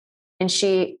before. And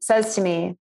she says to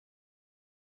me,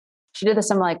 she did this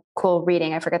some like cool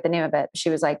reading. I forget the name of it. She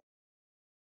was like,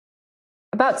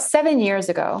 about 7 years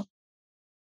ago,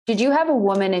 did you have a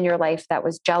woman in your life that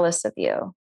was jealous of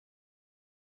you?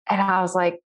 And I was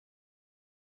like,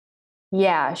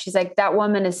 yeah. She's like, that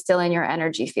woman is still in your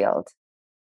energy field.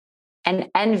 And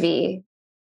envy,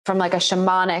 from like a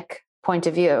shamanic point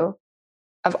of view,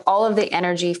 of all of the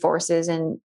energy forces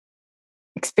and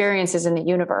experiences in the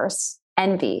universe,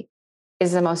 envy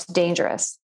is the most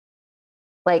dangerous.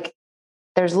 Like,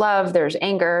 there's love, there's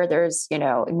anger, there's,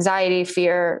 anxiety,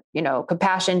 fear,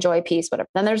 compassion, joy, peace, whatever.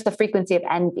 Then there's the frequency of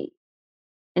envy.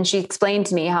 And she explained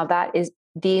to me how that is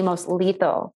the most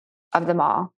lethal of them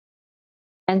all.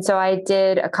 And so I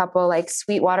did a couple like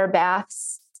Sweetwater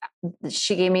baths.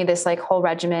 She gave me this like whole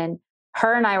regimen.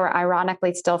 Her and I were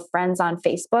ironically still friends on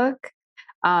Facebook.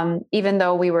 Even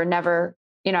though we were never,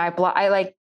 I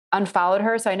like unfollowed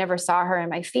her. So I never saw her in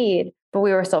my feed, but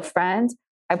we were still friends.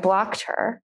 I blocked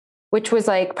her, which was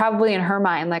like probably in her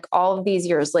mind, like all of these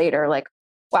years later, like,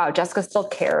 wow, Jessica still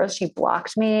cares. She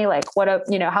blocked me. Like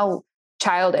how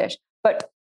childish. But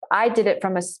I did it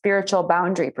from a spiritual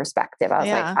boundary perspective. I was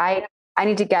like, I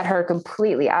need to get her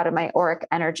completely out of my auric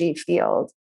energy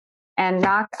field. And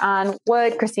knock on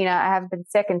wood, Christina, I haven't been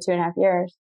sick in 2.5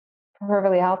 years.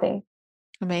 Perfectly healthy.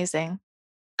 Amazing.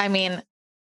 I mean,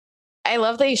 I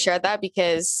love that you shared that,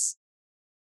 because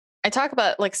I talk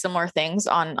about like similar things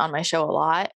on my show a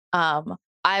lot. I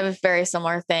have a very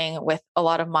similar thing with a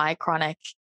lot of my chronic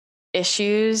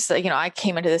issues. I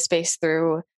came into this space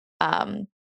through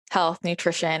health,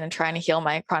 nutrition, and trying to heal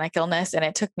my chronic illness. And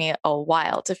it took me a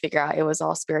while to figure out it was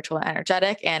all spiritual and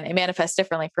energetic. And it manifests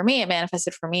differently for me. It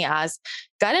manifested for me as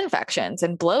gut infections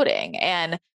and bloating.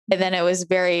 And then it was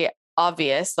very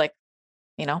obvious, like,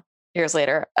 years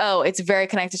later, it's very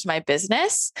connected to my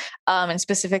business, and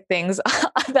specific things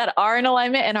that are in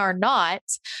alignment and are not.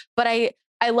 But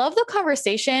I love the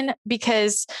conversation,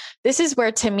 because this is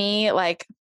where, to me, like,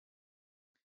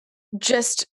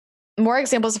 just more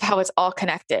examples of how it's all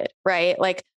connected, right?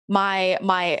 Like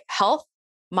my health,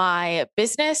 my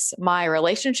business, my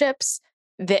relationships,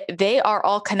 they are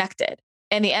all connected.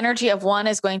 And the energy of one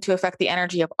is going to affect the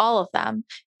energy of all of them.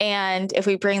 And if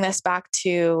we bring this back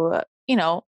to,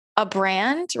 a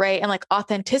brand, right? And like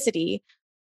authenticity,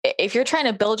 if you're trying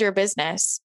to build your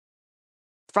business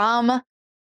from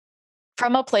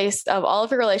a place of all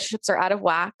of your relationships are out of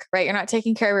whack, right? You're not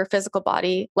taking care of your physical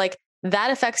body, like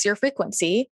that affects your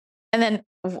frequency. And then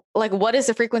like, what is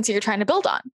the frequency you're trying to build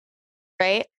on?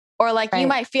 Right. Or like, you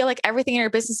might feel like everything in your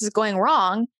business is going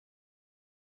wrong,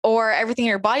 or everything in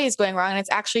your body is going wrong. And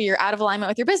it's actually, you're out of alignment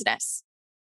with your business.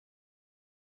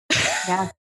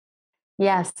 Yeah.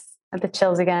 Yes. The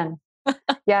chills again.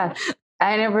 Yeah.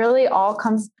 And it really all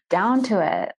comes down to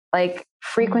it. Like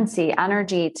frequency,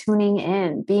 energy, tuning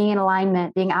in, being in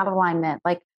alignment, being out of alignment.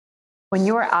 Like when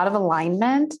you are out of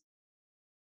alignment,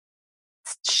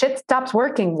 shit stops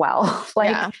working well.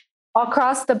 Like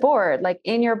across the board, like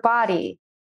in your body,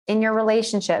 in your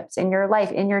relationships, in your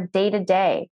life, in your day to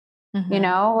day,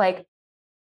 like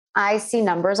I see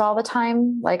numbers all the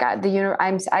time. Like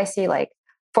I see like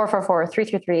 444,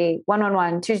 333,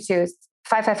 111, 222,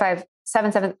 555,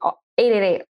 77,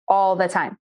 888 all the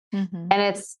time. And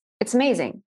it's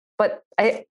amazing. But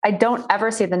I don't ever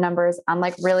see the numbers on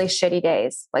like really shitty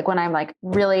days. Like when I'm like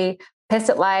really pissed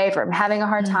at life, or I'm having a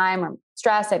hard time, or I'm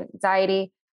stressed, I have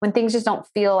anxiety, when things just don't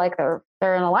feel like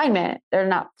they're in alignment, they're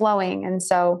not flowing. And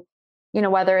so,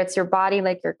 whether it's your body,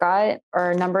 like your gut,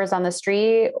 or numbers on the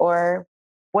street, or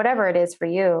whatever it is for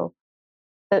you,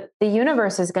 the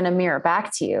universe is going to mirror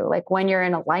back to you. Like when you're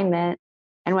in alignment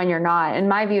and when you're not. In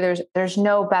my view, there's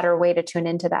no better way to tune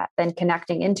into that than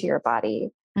connecting into your body.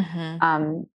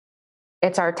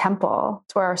 It's our temple.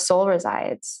 It's where our soul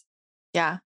resides.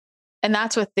 Yeah. And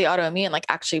that's with the autoimmune, like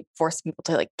actually force people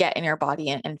to like get in your body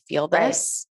and feel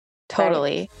this. Right.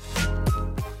 Totally.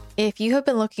 Right. If you have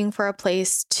been looking for a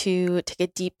place to take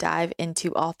a deep dive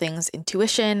into all things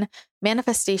intuition,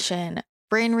 manifestation,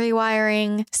 brain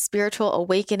rewiring, spiritual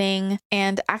awakening,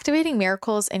 and activating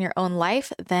miracles in your own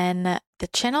life, then the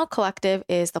Channel Collective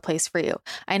is the place for you.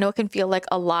 I know it can feel like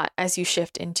a lot as you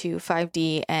shift into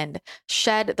 5D and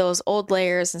shed those old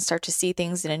layers and start to see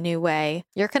things in a new way.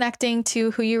 You're connecting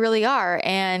to who you really are,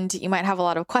 and you might have a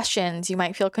lot of questions. You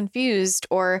might feel confused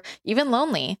or even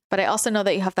lonely, but I also know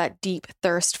that you have that deep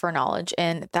thirst for knowledge.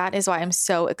 And that is why I'm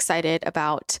so excited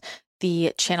about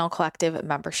the Channel Collective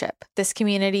membership. This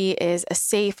community is a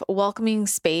safe, welcoming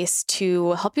space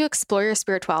to help you explore your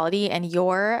spirituality and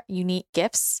your unique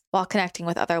gifts while connecting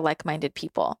with other like-minded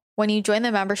people. When you join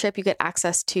the membership, you get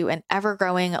access to an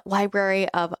ever-growing library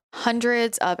of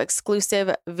hundreds of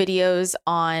exclusive videos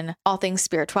on all things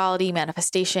spirituality,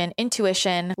 manifestation,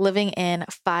 intuition, living in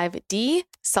 5D,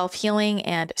 self-healing,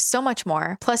 and so much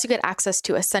more. Plus, you get access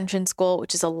to Ascension School,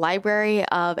 which is a library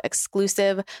of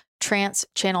exclusive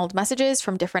trance-channeled messages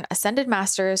from different ascended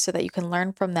masters so that you can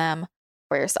learn from them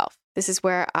for yourself. This is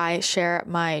where I share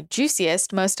my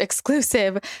juiciest, most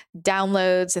exclusive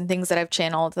downloads and things that I've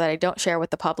channeled that I don't share with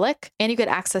the public. And you get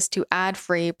access to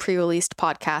ad-free pre-released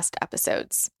podcast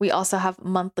episodes. We also have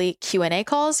monthly Q&A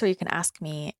calls where you can ask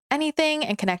me anything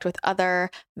and connect with other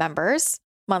members,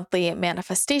 monthly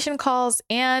manifestation calls,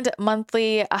 and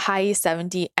monthly High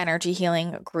 70 energy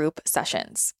healing group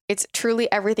sessions. It's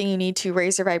truly everything you need to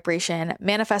raise your vibration,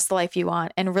 manifest the life you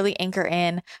want, and really anchor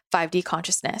in 5D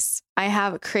consciousness. I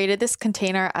have created this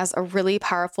container as a really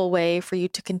powerful way for you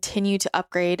to continue to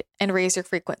upgrade and raise your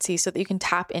frequency so that you can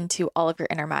tap into all of your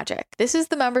inner magic. This is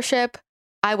the membership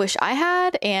I wish I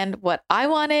had and what I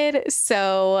wanted.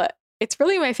 So it's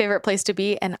really my favorite place to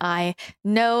be. And I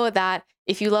know that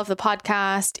if you love the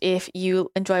podcast, if you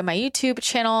enjoy my YouTube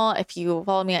channel, if you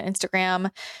follow me on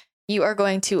Instagram, you are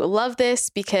going to love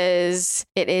this because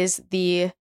it is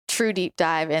the true deep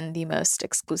dive and the most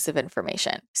exclusive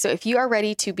information. So if you are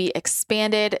ready to be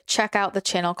expanded, check out the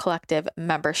Channel Collective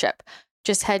membership.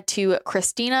 Just head to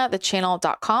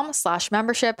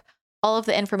christinathechannel.com/membership. All of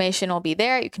the information will be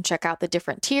there. You can check out the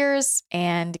different tiers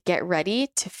and get ready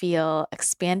to feel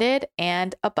expanded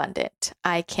and abundant.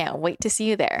 I can't wait to see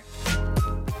you there.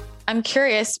 I'm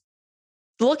curious,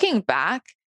 looking back,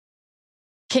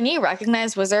 can you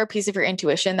recognize, was there a piece of your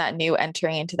intuition that knew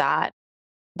entering into that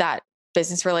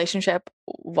business relationship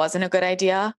wasn't a good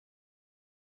idea?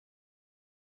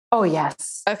 Oh,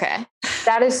 yes. Okay.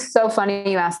 That is so funny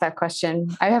you asked that question.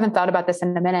 I haven't thought about this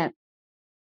in a minute.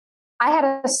 I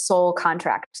had a soul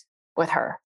contract with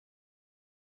her,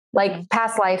 like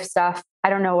past life stuff. I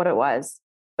don't know what it was,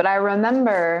 but I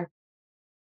remember,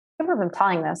 I don't know if I'm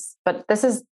telling this, but this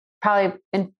is probably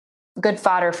in good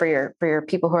fodder for your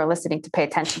people who are listening to pay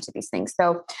attention to these things.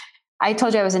 So I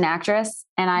told you I was an actress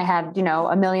and I had,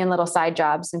 a million little side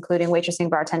jobs, including waitressing,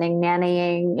 bartending,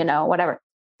 nannying, whatever.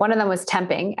 One of them was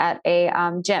temping at a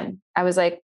gym. I was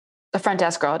like the front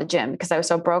desk girl at a gym because I was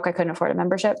so broke. I couldn't afford a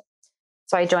membership.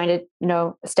 So I joined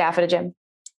staff at a gym.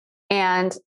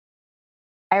 And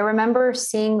I remember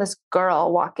seeing this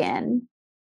girl walk in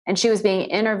and she was being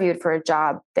interviewed for a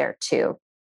job there too.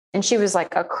 And she was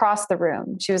like across the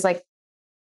room. She was like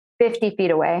 50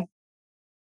 feet away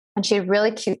and she had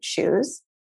really cute shoes.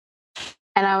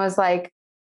 And I was like,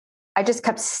 I just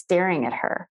kept staring at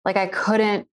her. Like I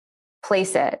couldn't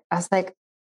place it. I was like,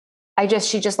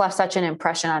 she just left such an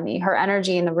impression on me. Her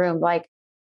energy in the room, like,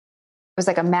 was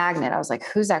like a magnet. I was like,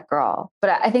 who's that girl?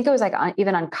 But I think it was like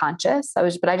even unconscious.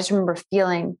 But I just remember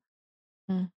feeling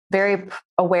very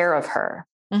aware of her.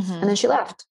 Mm-hmm. And then she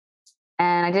left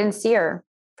and I didn't see her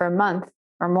for a month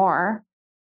or more.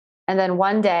 And then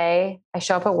one day I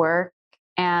show up at work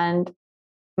and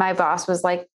my boss was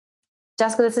like,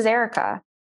 Jessica, this is Erica.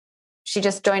 She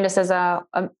just joined us as a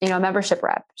membership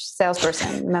rep,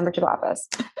 salesperson, membership office.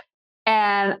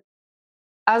 And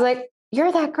I was like,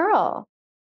 you're that girl.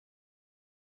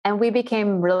 And we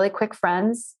became really quick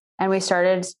friends and we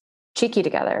started Cheeky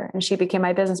together and she became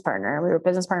my business partner. We were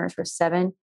business partners for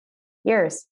 7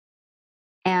 years.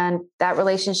 And that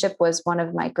relationship was one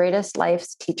of my greatest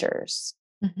life's teachers.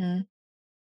 Mm-hmm.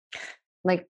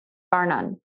 Like bar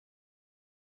none.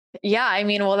 Yeah. I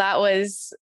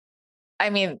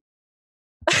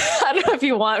don't know if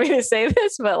you want me to say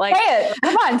this, but like, say it.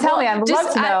 Come on, tell me. I'd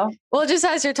love to know. Just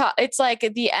as you're talking, it's like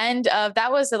at the end of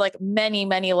that was like many,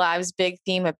 many lives, a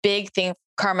big thing,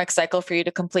 karmic cycle for you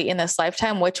to complete in this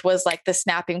lifetime, which was like the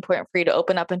snapping point for you to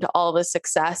open up into all the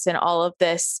success and all of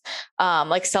this,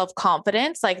 like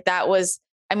self-confidence. Like that was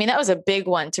a big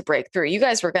one to break through. You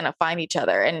guys were going to find each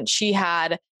other. And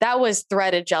that was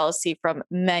threaded jealousy from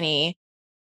many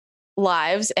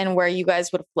lives and where you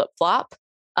guys would flip-flop.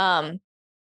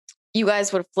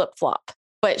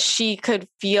 But she could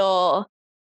feel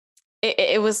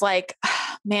it was like,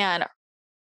 man,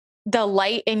 the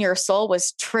light in your soul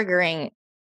was triggering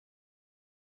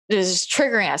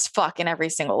as fuck in every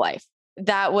single life.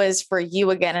 That was for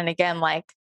you again and again. Like,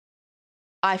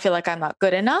 I feel like I'm not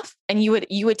good enough. And you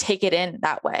would take it in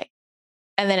that way.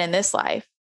 And then in this life,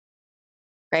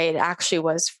 right, it actually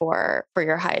was for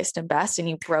your highest and best. And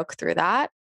you broke through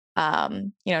that.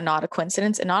 Not a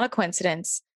coincidence. And not a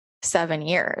coincidence 7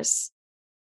 years.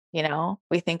 You know,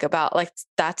 we think about like,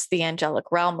 that's the angelic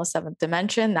realm, the seventh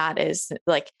dimension. That is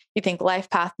like, you think life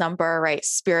path number, right?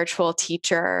 Spiritual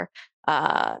teacher.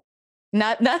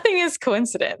 Nothing is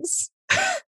coincidence.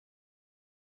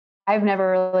 I've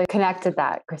never really connected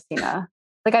that, Christina.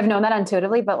 Like I've known that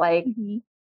intuitively, but like,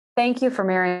 thank you for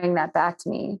mirroring that back to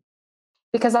me.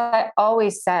 Because I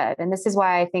always said, and this is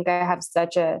why I think I have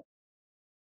such a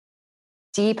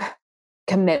deep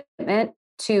commitment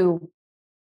to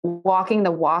walking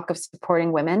the walk of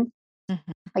supporting women.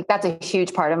 Mm-hmm. Like that's a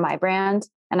huge part of my brand.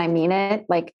 And I mean it.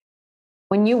 Like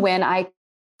when you win, I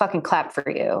fucking clap for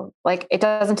you. Like it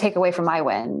doesn't take away from my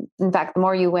win. In fact, the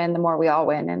more you win, the more we all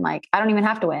win. And like, I don't even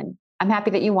have to win. I'm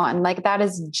happy that you won. Like that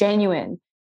is genuine.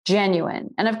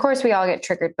 And of course we all get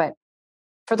triggered, but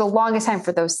for the longest time,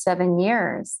 for those 7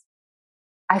 years,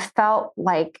 I felt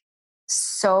like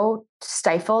so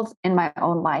stifled in my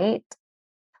own light.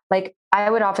 Like I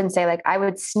would often say, like I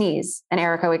would sneeze and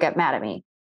Erica would get mad at me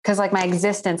because like my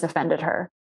existence offended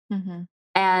her. Mm-hmm.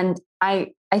 And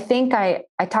I think I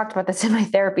talked about this in my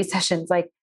therapy sessions. Like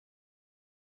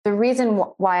the reason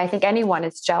why I think anyone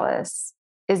is jealous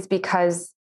is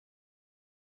because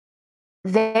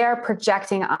they are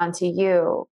projecting onto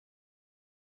you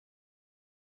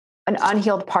an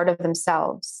unhealed part of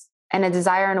themselves and a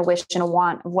desire and a wish and a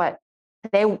want of what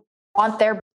they want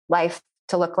their life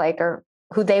to look like or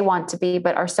who they want to be,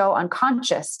 but are so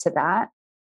unconscious to that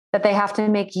they have to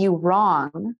make you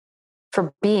wrong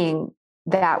for being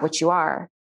that which you are.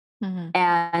 Mm-hmm.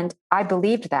 And I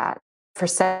believed that for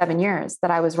 7 years,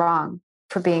 that I was wrong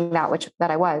for being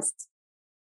that I was.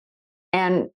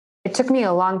 And it took me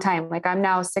a long time. Like I'm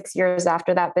now 6 years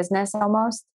after that business,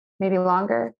 almost, maybe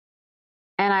longer.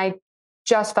 And I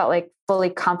just felt like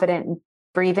fully confident in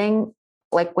breathing,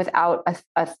 like without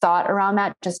a thought around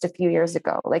that just a few years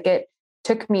ago. Like it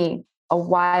took me a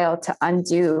while to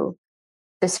undo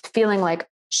this feeling like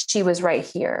she was right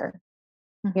here,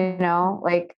 you know,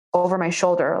 like over my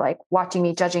shoulder, like watching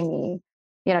me, judging me,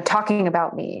 you know, talking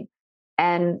about me.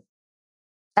 And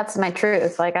that's my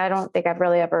truth. Like, I don't think I've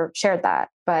really ever shared that,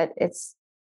 but it's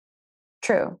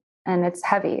true and it's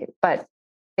heavy. But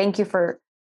thank you for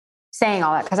saying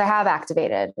all that, because I have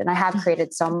activated and I have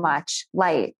created so much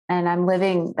light and I'm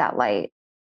living that light.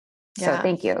 So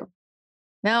thank you.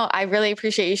 No, I really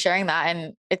appreciate you sharing that.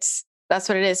 And that's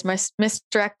what it is.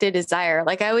 Misdirected desire.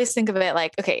 Like I always think of it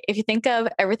like, okay, if you think of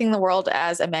everything in the world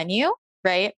as a menu,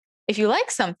 right? If you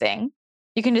like something,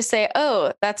 you can just say,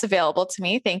 oh, that's available to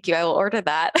me. Thank you. I will order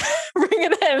that. Bring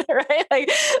it in. Right.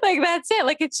 Like that's it.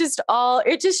 Like it's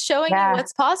just showing you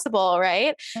what's possible.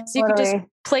 Right. So you could just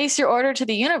place your order to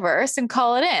the universe and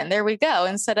call it in. There we go.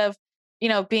 Instead of, you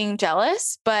know, being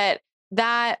jealous, but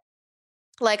that,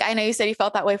 like, I know you said you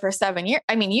felt that way for 7 years.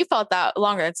 I mean, you felt that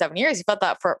longer than 7 years. You felt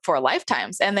that for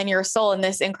lifetimes. And then your soul in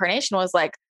this incarnation was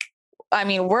like, I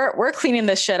mean, we're cleaning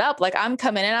this shit up. Like I'm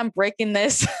coming in, I'm breaking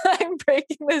this, I'm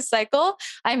breaking this cycle.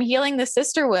 I'm healing the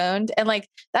sister wound. And like,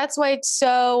 that's why it's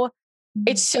so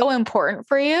important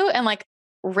for you. And like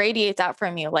radiate that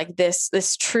from you, like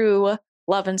this true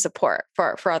love and support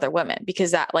for other women,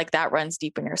 because that runs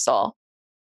deep in your soul.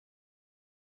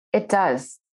 It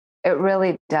does. It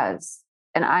really does.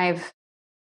 And I've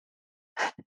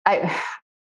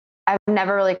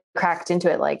never really cracked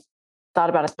into it, like thought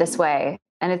about it this way.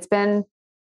 And it's been,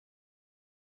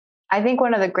 I think,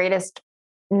 one of the greatest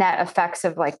net effects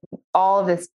of like all of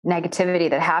this negativity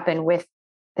that happened with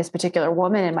this particular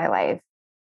woman in my life.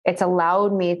 It's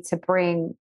allowed me to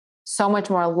bring so much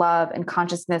more love and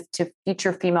consciousness to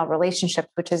future female relationships,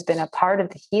 which has been a part of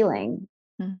the healing,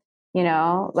 you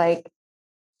know, like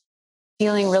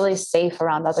feeling really safe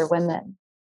around other women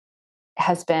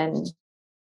has been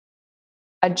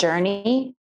a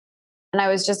journey. And I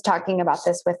was just talking about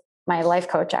this with my life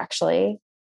coach, actually.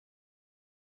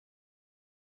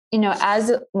 You know,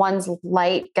 as one's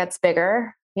light gets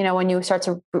bigger, you know, when you start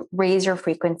to raise your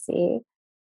frequency,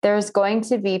 there's going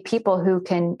to be people who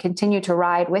can continue to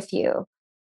ride with you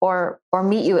or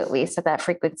meet you at least at that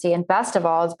frequency. And best of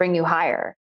all is bring you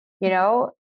higher, you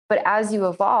know, but as you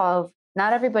evolve,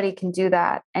 not everybody can do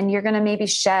that. And you're going to maybe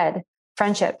shed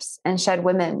friendships and shed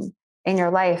women in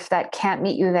your life that can't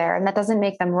meet you there. And that doesn't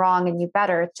make them wrong and you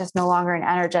better. It's just no longer an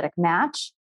energetic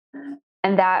match.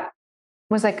 And that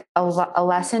was like a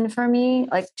lesson for me,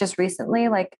 like just recently,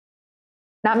 like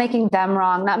not making them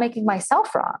wrong, not making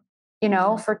myself wrong, you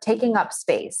know, for taking up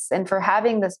space and for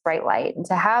having this bright light and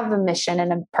to have a mission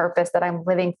and a purpose that I'm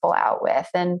living full out with.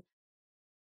 And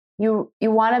you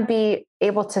want to be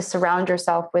able to surround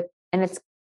yourself with, and it's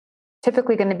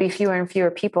typically going to be fewer and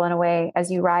fewer people in a way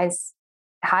as you rise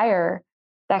higher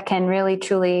that can really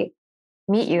truly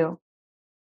meet you.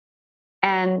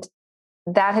 And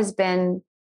that has been,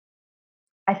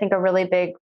 I think, a really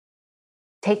big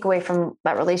takeaway from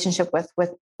that relationship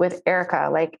with Erica.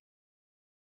 Like,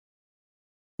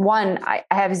 one, I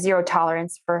have zero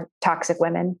tolerance for toxic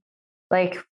women.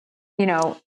 Like, you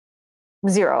know,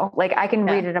 zero. Like, I can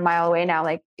read it a mile away now.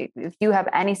 Like, if you have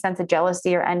any sense of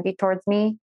jealousy or envy towards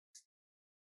me,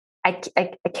 I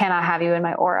cannot have you in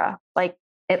my aura. Like,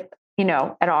 it,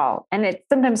 at all. And it's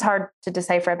sometimes hard to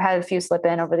decipher. I've had a few slip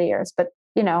in over the years, but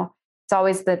it's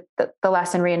always the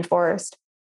lesson reinforced.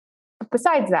 But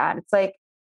besides that, it's like,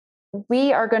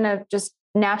 we are going to just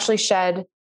naturally shed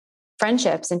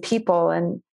friendships and people,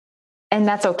 and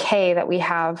that's okay that we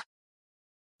have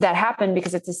that happen,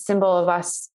 because it's a symbol of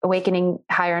us awakening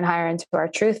higher and higher into our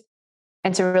truth,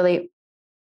 and to really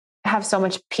have so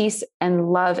much peace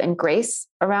and love and grace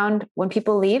around when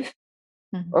people leave,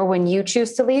 or when you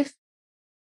choose to leave,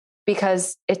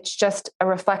 because it's just a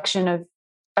reflection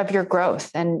of your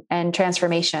growth and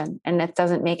transformation. And it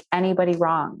doesn't make anybody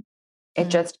wrong. It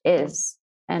just is.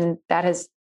 And that has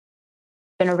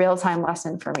been a real-time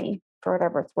lesson for me, for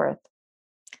whatever it's worth.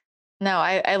 No,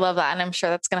 I love that. And I'm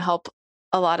sure that's going to help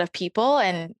a lot of people.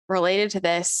 And related to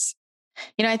this,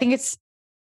 I think it's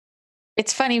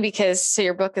funny because, so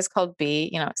your book is called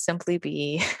Be, Simply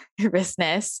Be Your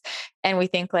Business. And we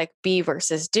think like be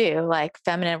versus do, like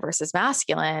feminine versus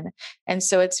masculine. And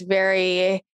so it's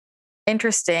very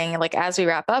interesting. Like, as we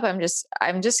wrap up, I'm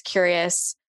just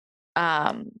curious,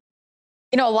 a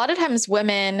lot of times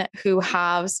women who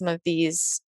have some of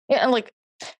these, like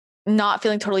not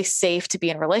feeling totally safe to be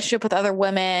in a relationship with other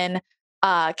women,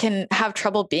 can have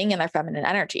trouble being in their feminine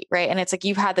energy. Right. And it's like,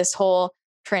 you've had this whole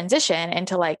transition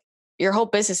into like, your whole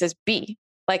business is being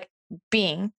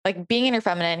in your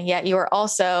feminine, yet you are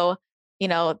also,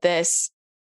 this,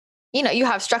 you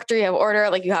have structure, you have order,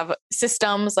 like you have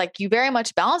systems, like you very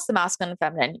much balance the masculine and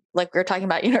feminine. Like we were talking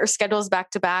about, our schedules back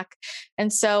to back.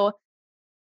 And so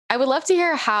I would love to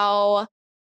hear how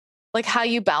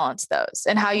you balance those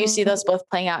and how you see those both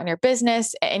playing out in your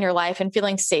business, in your life, and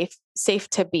feeling safe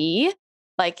to be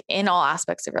like in all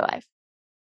aspects of your life.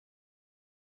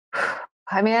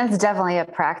 I mean, that's definitely a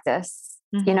practice.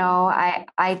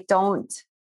 I don't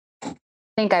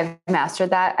think I've mastered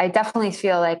that. I definitely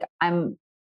feel like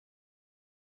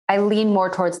I lean more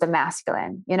towards the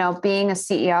masculine, being a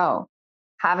CEO,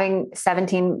 having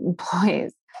 17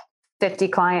 employees, 50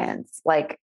 clients,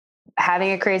 like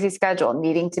having a crazy schedule,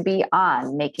 needing to be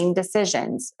on, making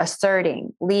decisions,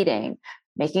 asserting, leading,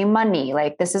 making money.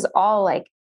 Like, this is all like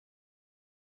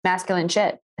masculine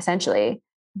shit, essentially.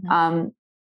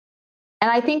 And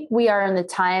I think we are in the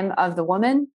time of the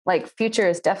woman. Like, future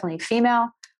is definitely female,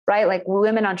 right? Like,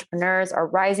 women entrepreneurs are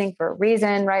rising for a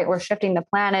reason, right? We're shifting the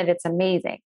planet. It's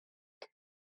amazing.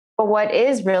 But what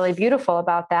is really beautiful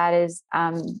about that is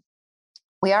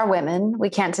we are women.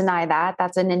 We can't deny that.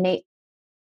 That's an innate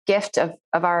gift of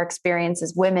our experience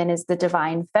as women, is the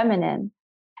divine feminine.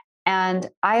 And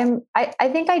I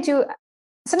think I do.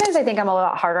 Sometimes I think I'm a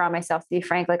lot harder on myself, to be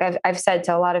frank. Like, I've said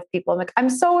to a lot of people, I'm like, I'm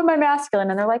so in my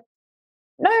masculine. And they're like,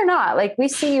 no, you're not. Like, we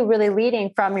see you really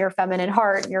leading from your feminine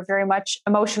heart. You're very much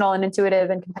emotional and intuitive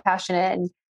and compassionate,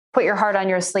 and put your heart on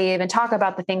your sleeve and talk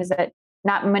about the things that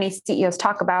not many CEOs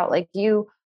talk about. Like, you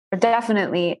are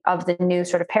definitely of the new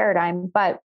sort of paradigm,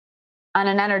 but on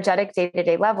an energetic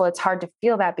day-to-day level, it's hard to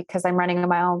feel that, because I'm running on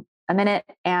my own a minute,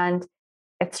 and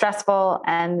it's stressful,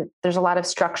 and there's a lot of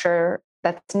structure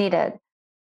that's needed.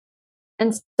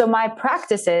 And so my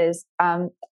practice is,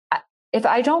 if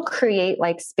I don't create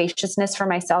like spaciousness for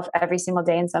myself every single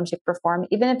day in some shape or form,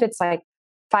 even if it's like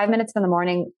 5 minutes in the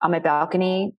morning on my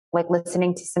balcony, like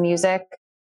listening to some music,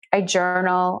 I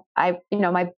journal,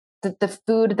 the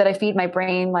food that I feed my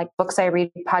brain, like books I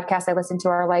read, podcasts I listen to,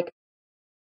 are like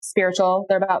spiritual.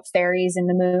 They're about fairies and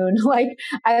the moon. Like,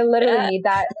 I literally need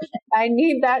that. I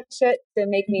need that shit to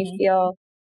make me feel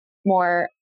more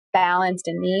balanced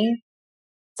in me.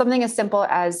 Something as simple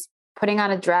as putting on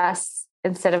a dress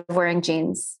instead of wearing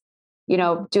jeans,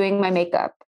 doing my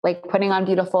makeup, like putting on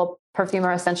beautiful perfume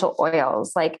or essential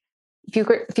oils. Like,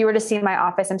 if you were to see my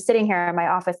office, I'm sitting here in my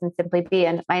office in Simply Be,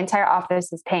 and my entire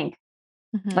office is pink.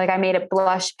 Like, I made it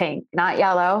blush pink, not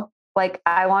yellow. Like,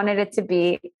 I wanted it to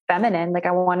be feminine. Like,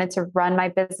 I wanted to run my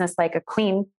business like a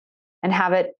queen and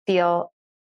have it feel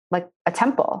like a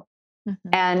temple.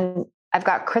 And I've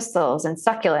got crystals and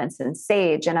succulents and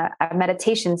sage and a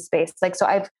meditation space. Like, so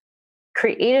I've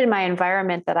created my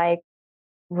environment that I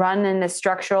run in this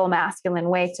structural masculine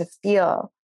way to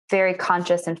feel very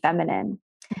conscious and feminine.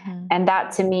 And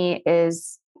that, to me,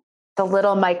 is the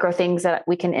little micro things that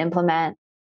we can implement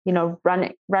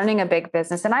running a big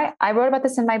business. And I wrote about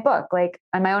this in my book, like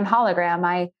on my own hologram.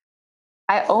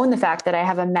 I own the fact that I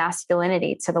have a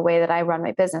masculinity to the way that I run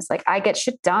my business. Like I get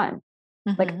shit done.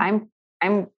 Like I'm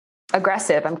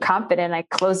aggressive. I'm confident. I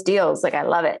close deals. Like I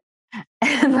love it.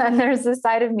 And then there's this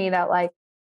side of me that like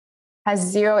has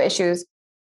zero issues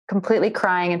completely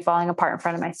crying and falling apart in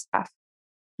front of my staff.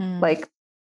 Like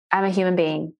I'm a human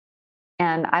being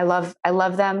and I love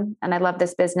them and I love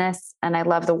this business and I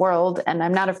love the world and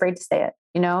I'm not afraid to say it,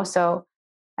 So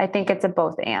I think it's a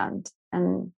both and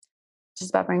just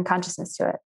about bringing consciousness to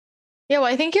it. Yeah. Well,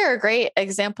 I think you're a great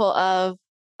example of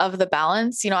the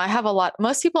balance. I have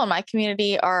most people in my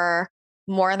community are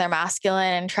more in their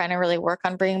masculine and trying to really work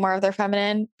on bringing more of their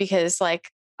feminine because like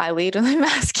I lead with the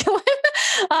masculine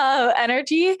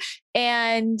energy.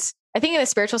 And I think in the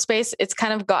spiritual space, it's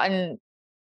kind of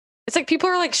it's like people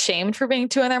are like shamed for being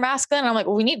too in their masculine. And I'm like,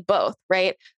 well, we need both.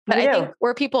 Right. But I think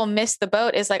where people miss the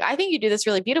boat is like, I think you do this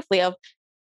really beautifully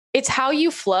it's how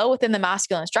you flow within the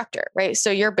masculine structure, right? So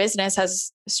your business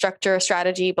has structure,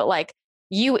 strategy, but like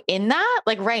you in that,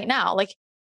 like right now, like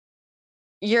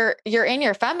you're in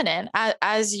your feminine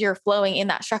as you're flowing in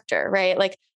that structure, right?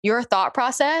 Like your thought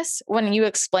process, when you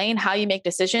explain how you make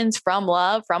decisions from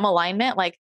love, from alignment,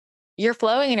 like you're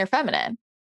flowing in your feminine,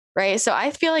 right? So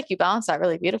I feel like you balance that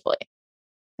really beautifully.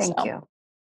 Thank you.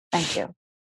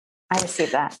 I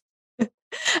received that.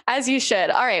 As you should.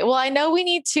 All right. Well, I know we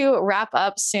need to wrap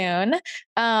up soon.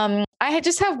 I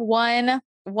just have one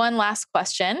last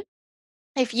question.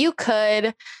 If you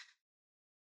could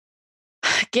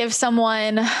give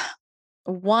someone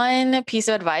one piece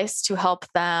of advice to help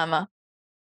them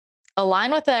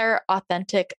align with their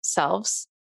authentic selves,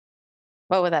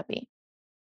 what would that be?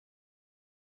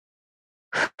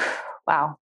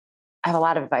 Wow. I have a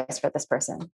lot of advice for this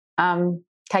person. I'll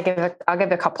give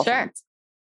a couple things.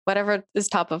 Whatever is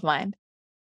top of mind.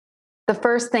 The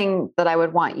first thing that I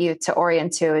would want you to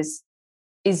orient to is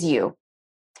to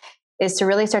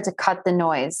really start to cut the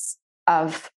noise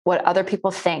of what other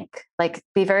people think. Like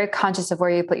be very conscious of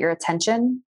where you put your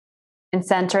attention and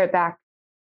center it back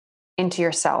into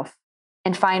yourself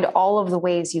and find all of the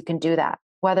ways you can do that,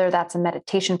 whether that's a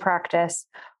meditation practice,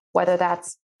 whether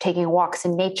that's taking walks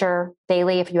in nature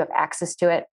daily, if you have access to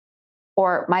it,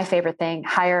 or my favorite thing,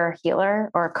 hire a healer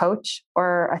or a coach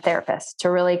or a therapist to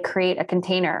really create a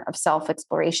container of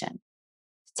self-exploration.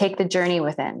 Take the journey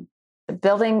within. The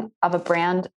building of a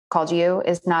brand called you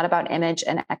is not about image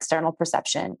and external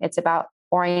perception. It's about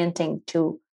orienting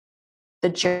to the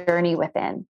journey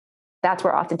within. That's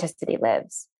where authenticity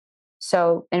lives.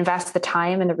 So invest the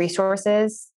time and the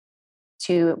resources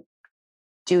to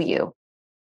do you.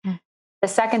 The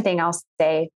second thing I'll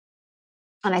say,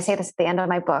 and I say this at the end of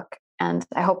my book, and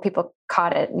I hope people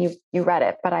caught it and you read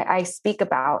it, but I speak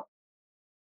about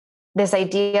this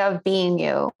idea of being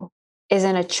you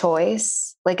isn't a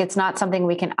choice. Like it's not something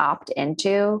we can opt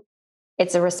into.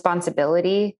 It's a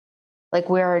responsibility. Like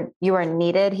you are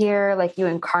needed here. Like you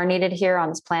incarnated here on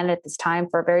this planet at this time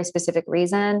for a very specific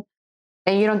reason.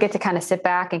 And you don't get to kind of sit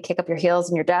back and kick up your heels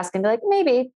in your desk and be like,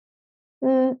 maybe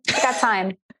I got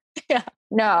time. Yeah.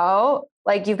 No,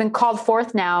 like you've been called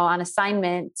forth now on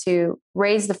assignment to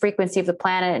raise the frequency of the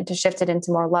planet and to shift it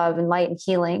into more love and light and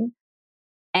healing.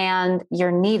 And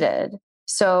you're needed.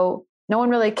 So no one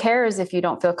really cares if you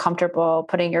don't feel comfortable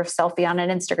putting your selfie on an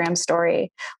Instagram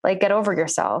story. Like get over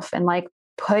yourself and like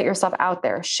put yourself out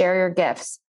there, share your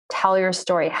gifts, tell your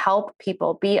story, help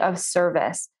people, be of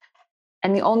service.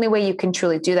 And the only way you can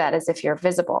truly do that is if you're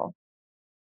visible.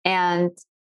 And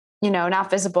not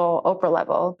visible Oprah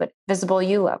level, but visible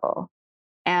you level.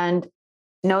 And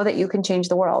know that you can change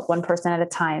the world one person at a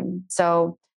time.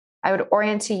 So I would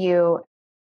orient to you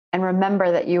and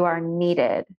remember that you are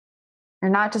needed. You're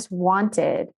not just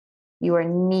wanted, you are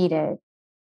needed.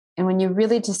 And when you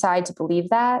really decide to believe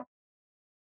that,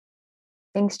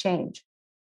 things change.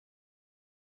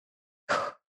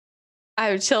 I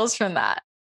have chills from that.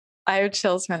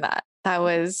 That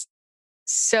was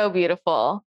so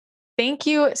beautiful. Thank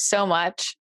you so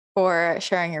much for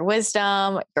sharing your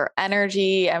wisdom, your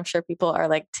energy. I'm sure people are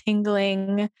like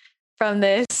tingling from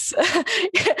this,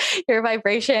 your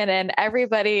vibration, and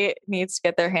everybody needs to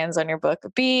get their hands on your book,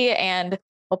 Be, and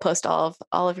we'll post all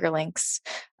of your links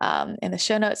in the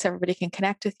show notes so everybody can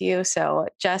connect with you. So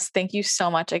Jess, thank you so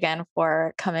much again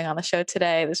for coming on the show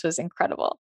today. This was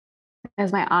incredible. It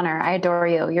was my honor. I adore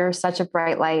you. You're such a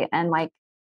bright light and like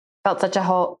felt such a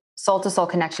whole soul-to-soul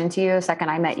connection to you the second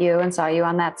I met you and saw you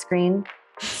on that screen.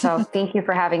 So thank you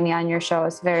for having me on your show.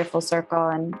 It's very full circle.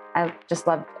 And I just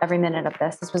loved every minute of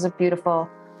this. This was a beautiful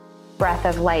breath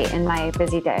of light in my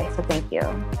busy day. So thank you.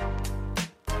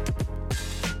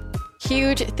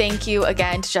 huge thank you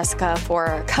again to Jessica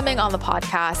for coming on the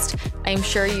podcast. I'm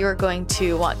sure you're going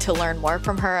to want to learn more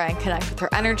from her and connect with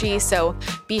her energy. So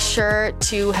be sure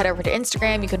to head over to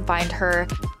Instagram. You can find her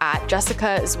at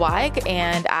Jessica Zweig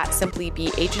and at Simply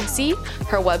Be Agency.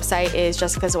 Her website is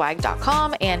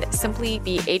jessicazweig.com and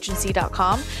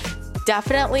simplybeagency.com.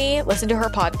 Definitely listen to her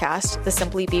podcast, the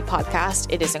Simply Be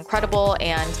podcast. It is incredible.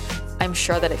 And I'm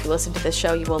sure that if you listen to this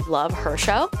show, you will love her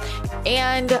show.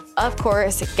 And of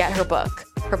course, get her book.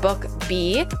 Her book,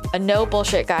 Be, a no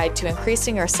bullshit guide to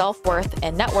increasing your self-worth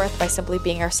and net worth by simply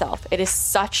being yourself. It is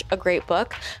such a great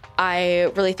book.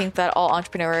 I really think that all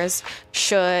entrepreneurs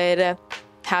should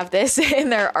have this in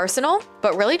their arsenal,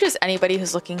 but really just anybody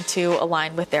who's looking to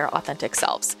align with their authentic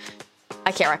selves.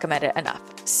 I can't recommend it enough.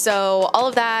 So all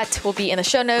of that will be in the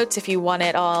show notes if you want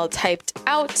it all typed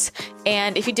out.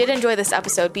 And if you did enjoy this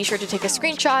episode, be sure to take a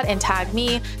screenshot and tag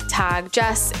me, tag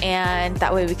Jess, and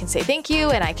that way we can say thank you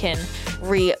and I can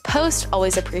repost.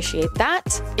 Always appreciate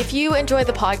that. If you enjoy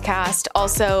the podcast,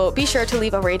 also be sure to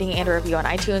leave a rating and a review on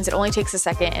iTunes. It only takes a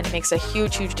second and it makes a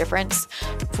huge, huge difference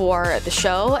for the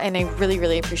show. And I really,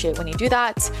 really appreciate when you do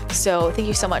that. So thank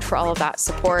you so much for all of that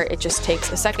support. It just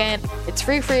takes a second. It's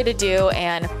free for you to do.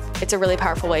 And it's a really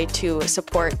powerful way to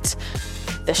support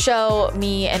the show,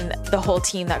 me, and the whole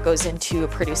team that goes into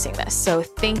producing this. So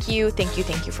thank you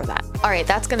for that. All right,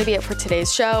 that's going to be it for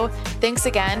today's show. Thanks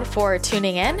again for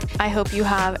tuning in. I hope you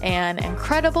have an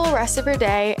incredible rest of your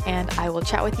day, and I will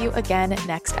chat with you again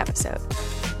next episode.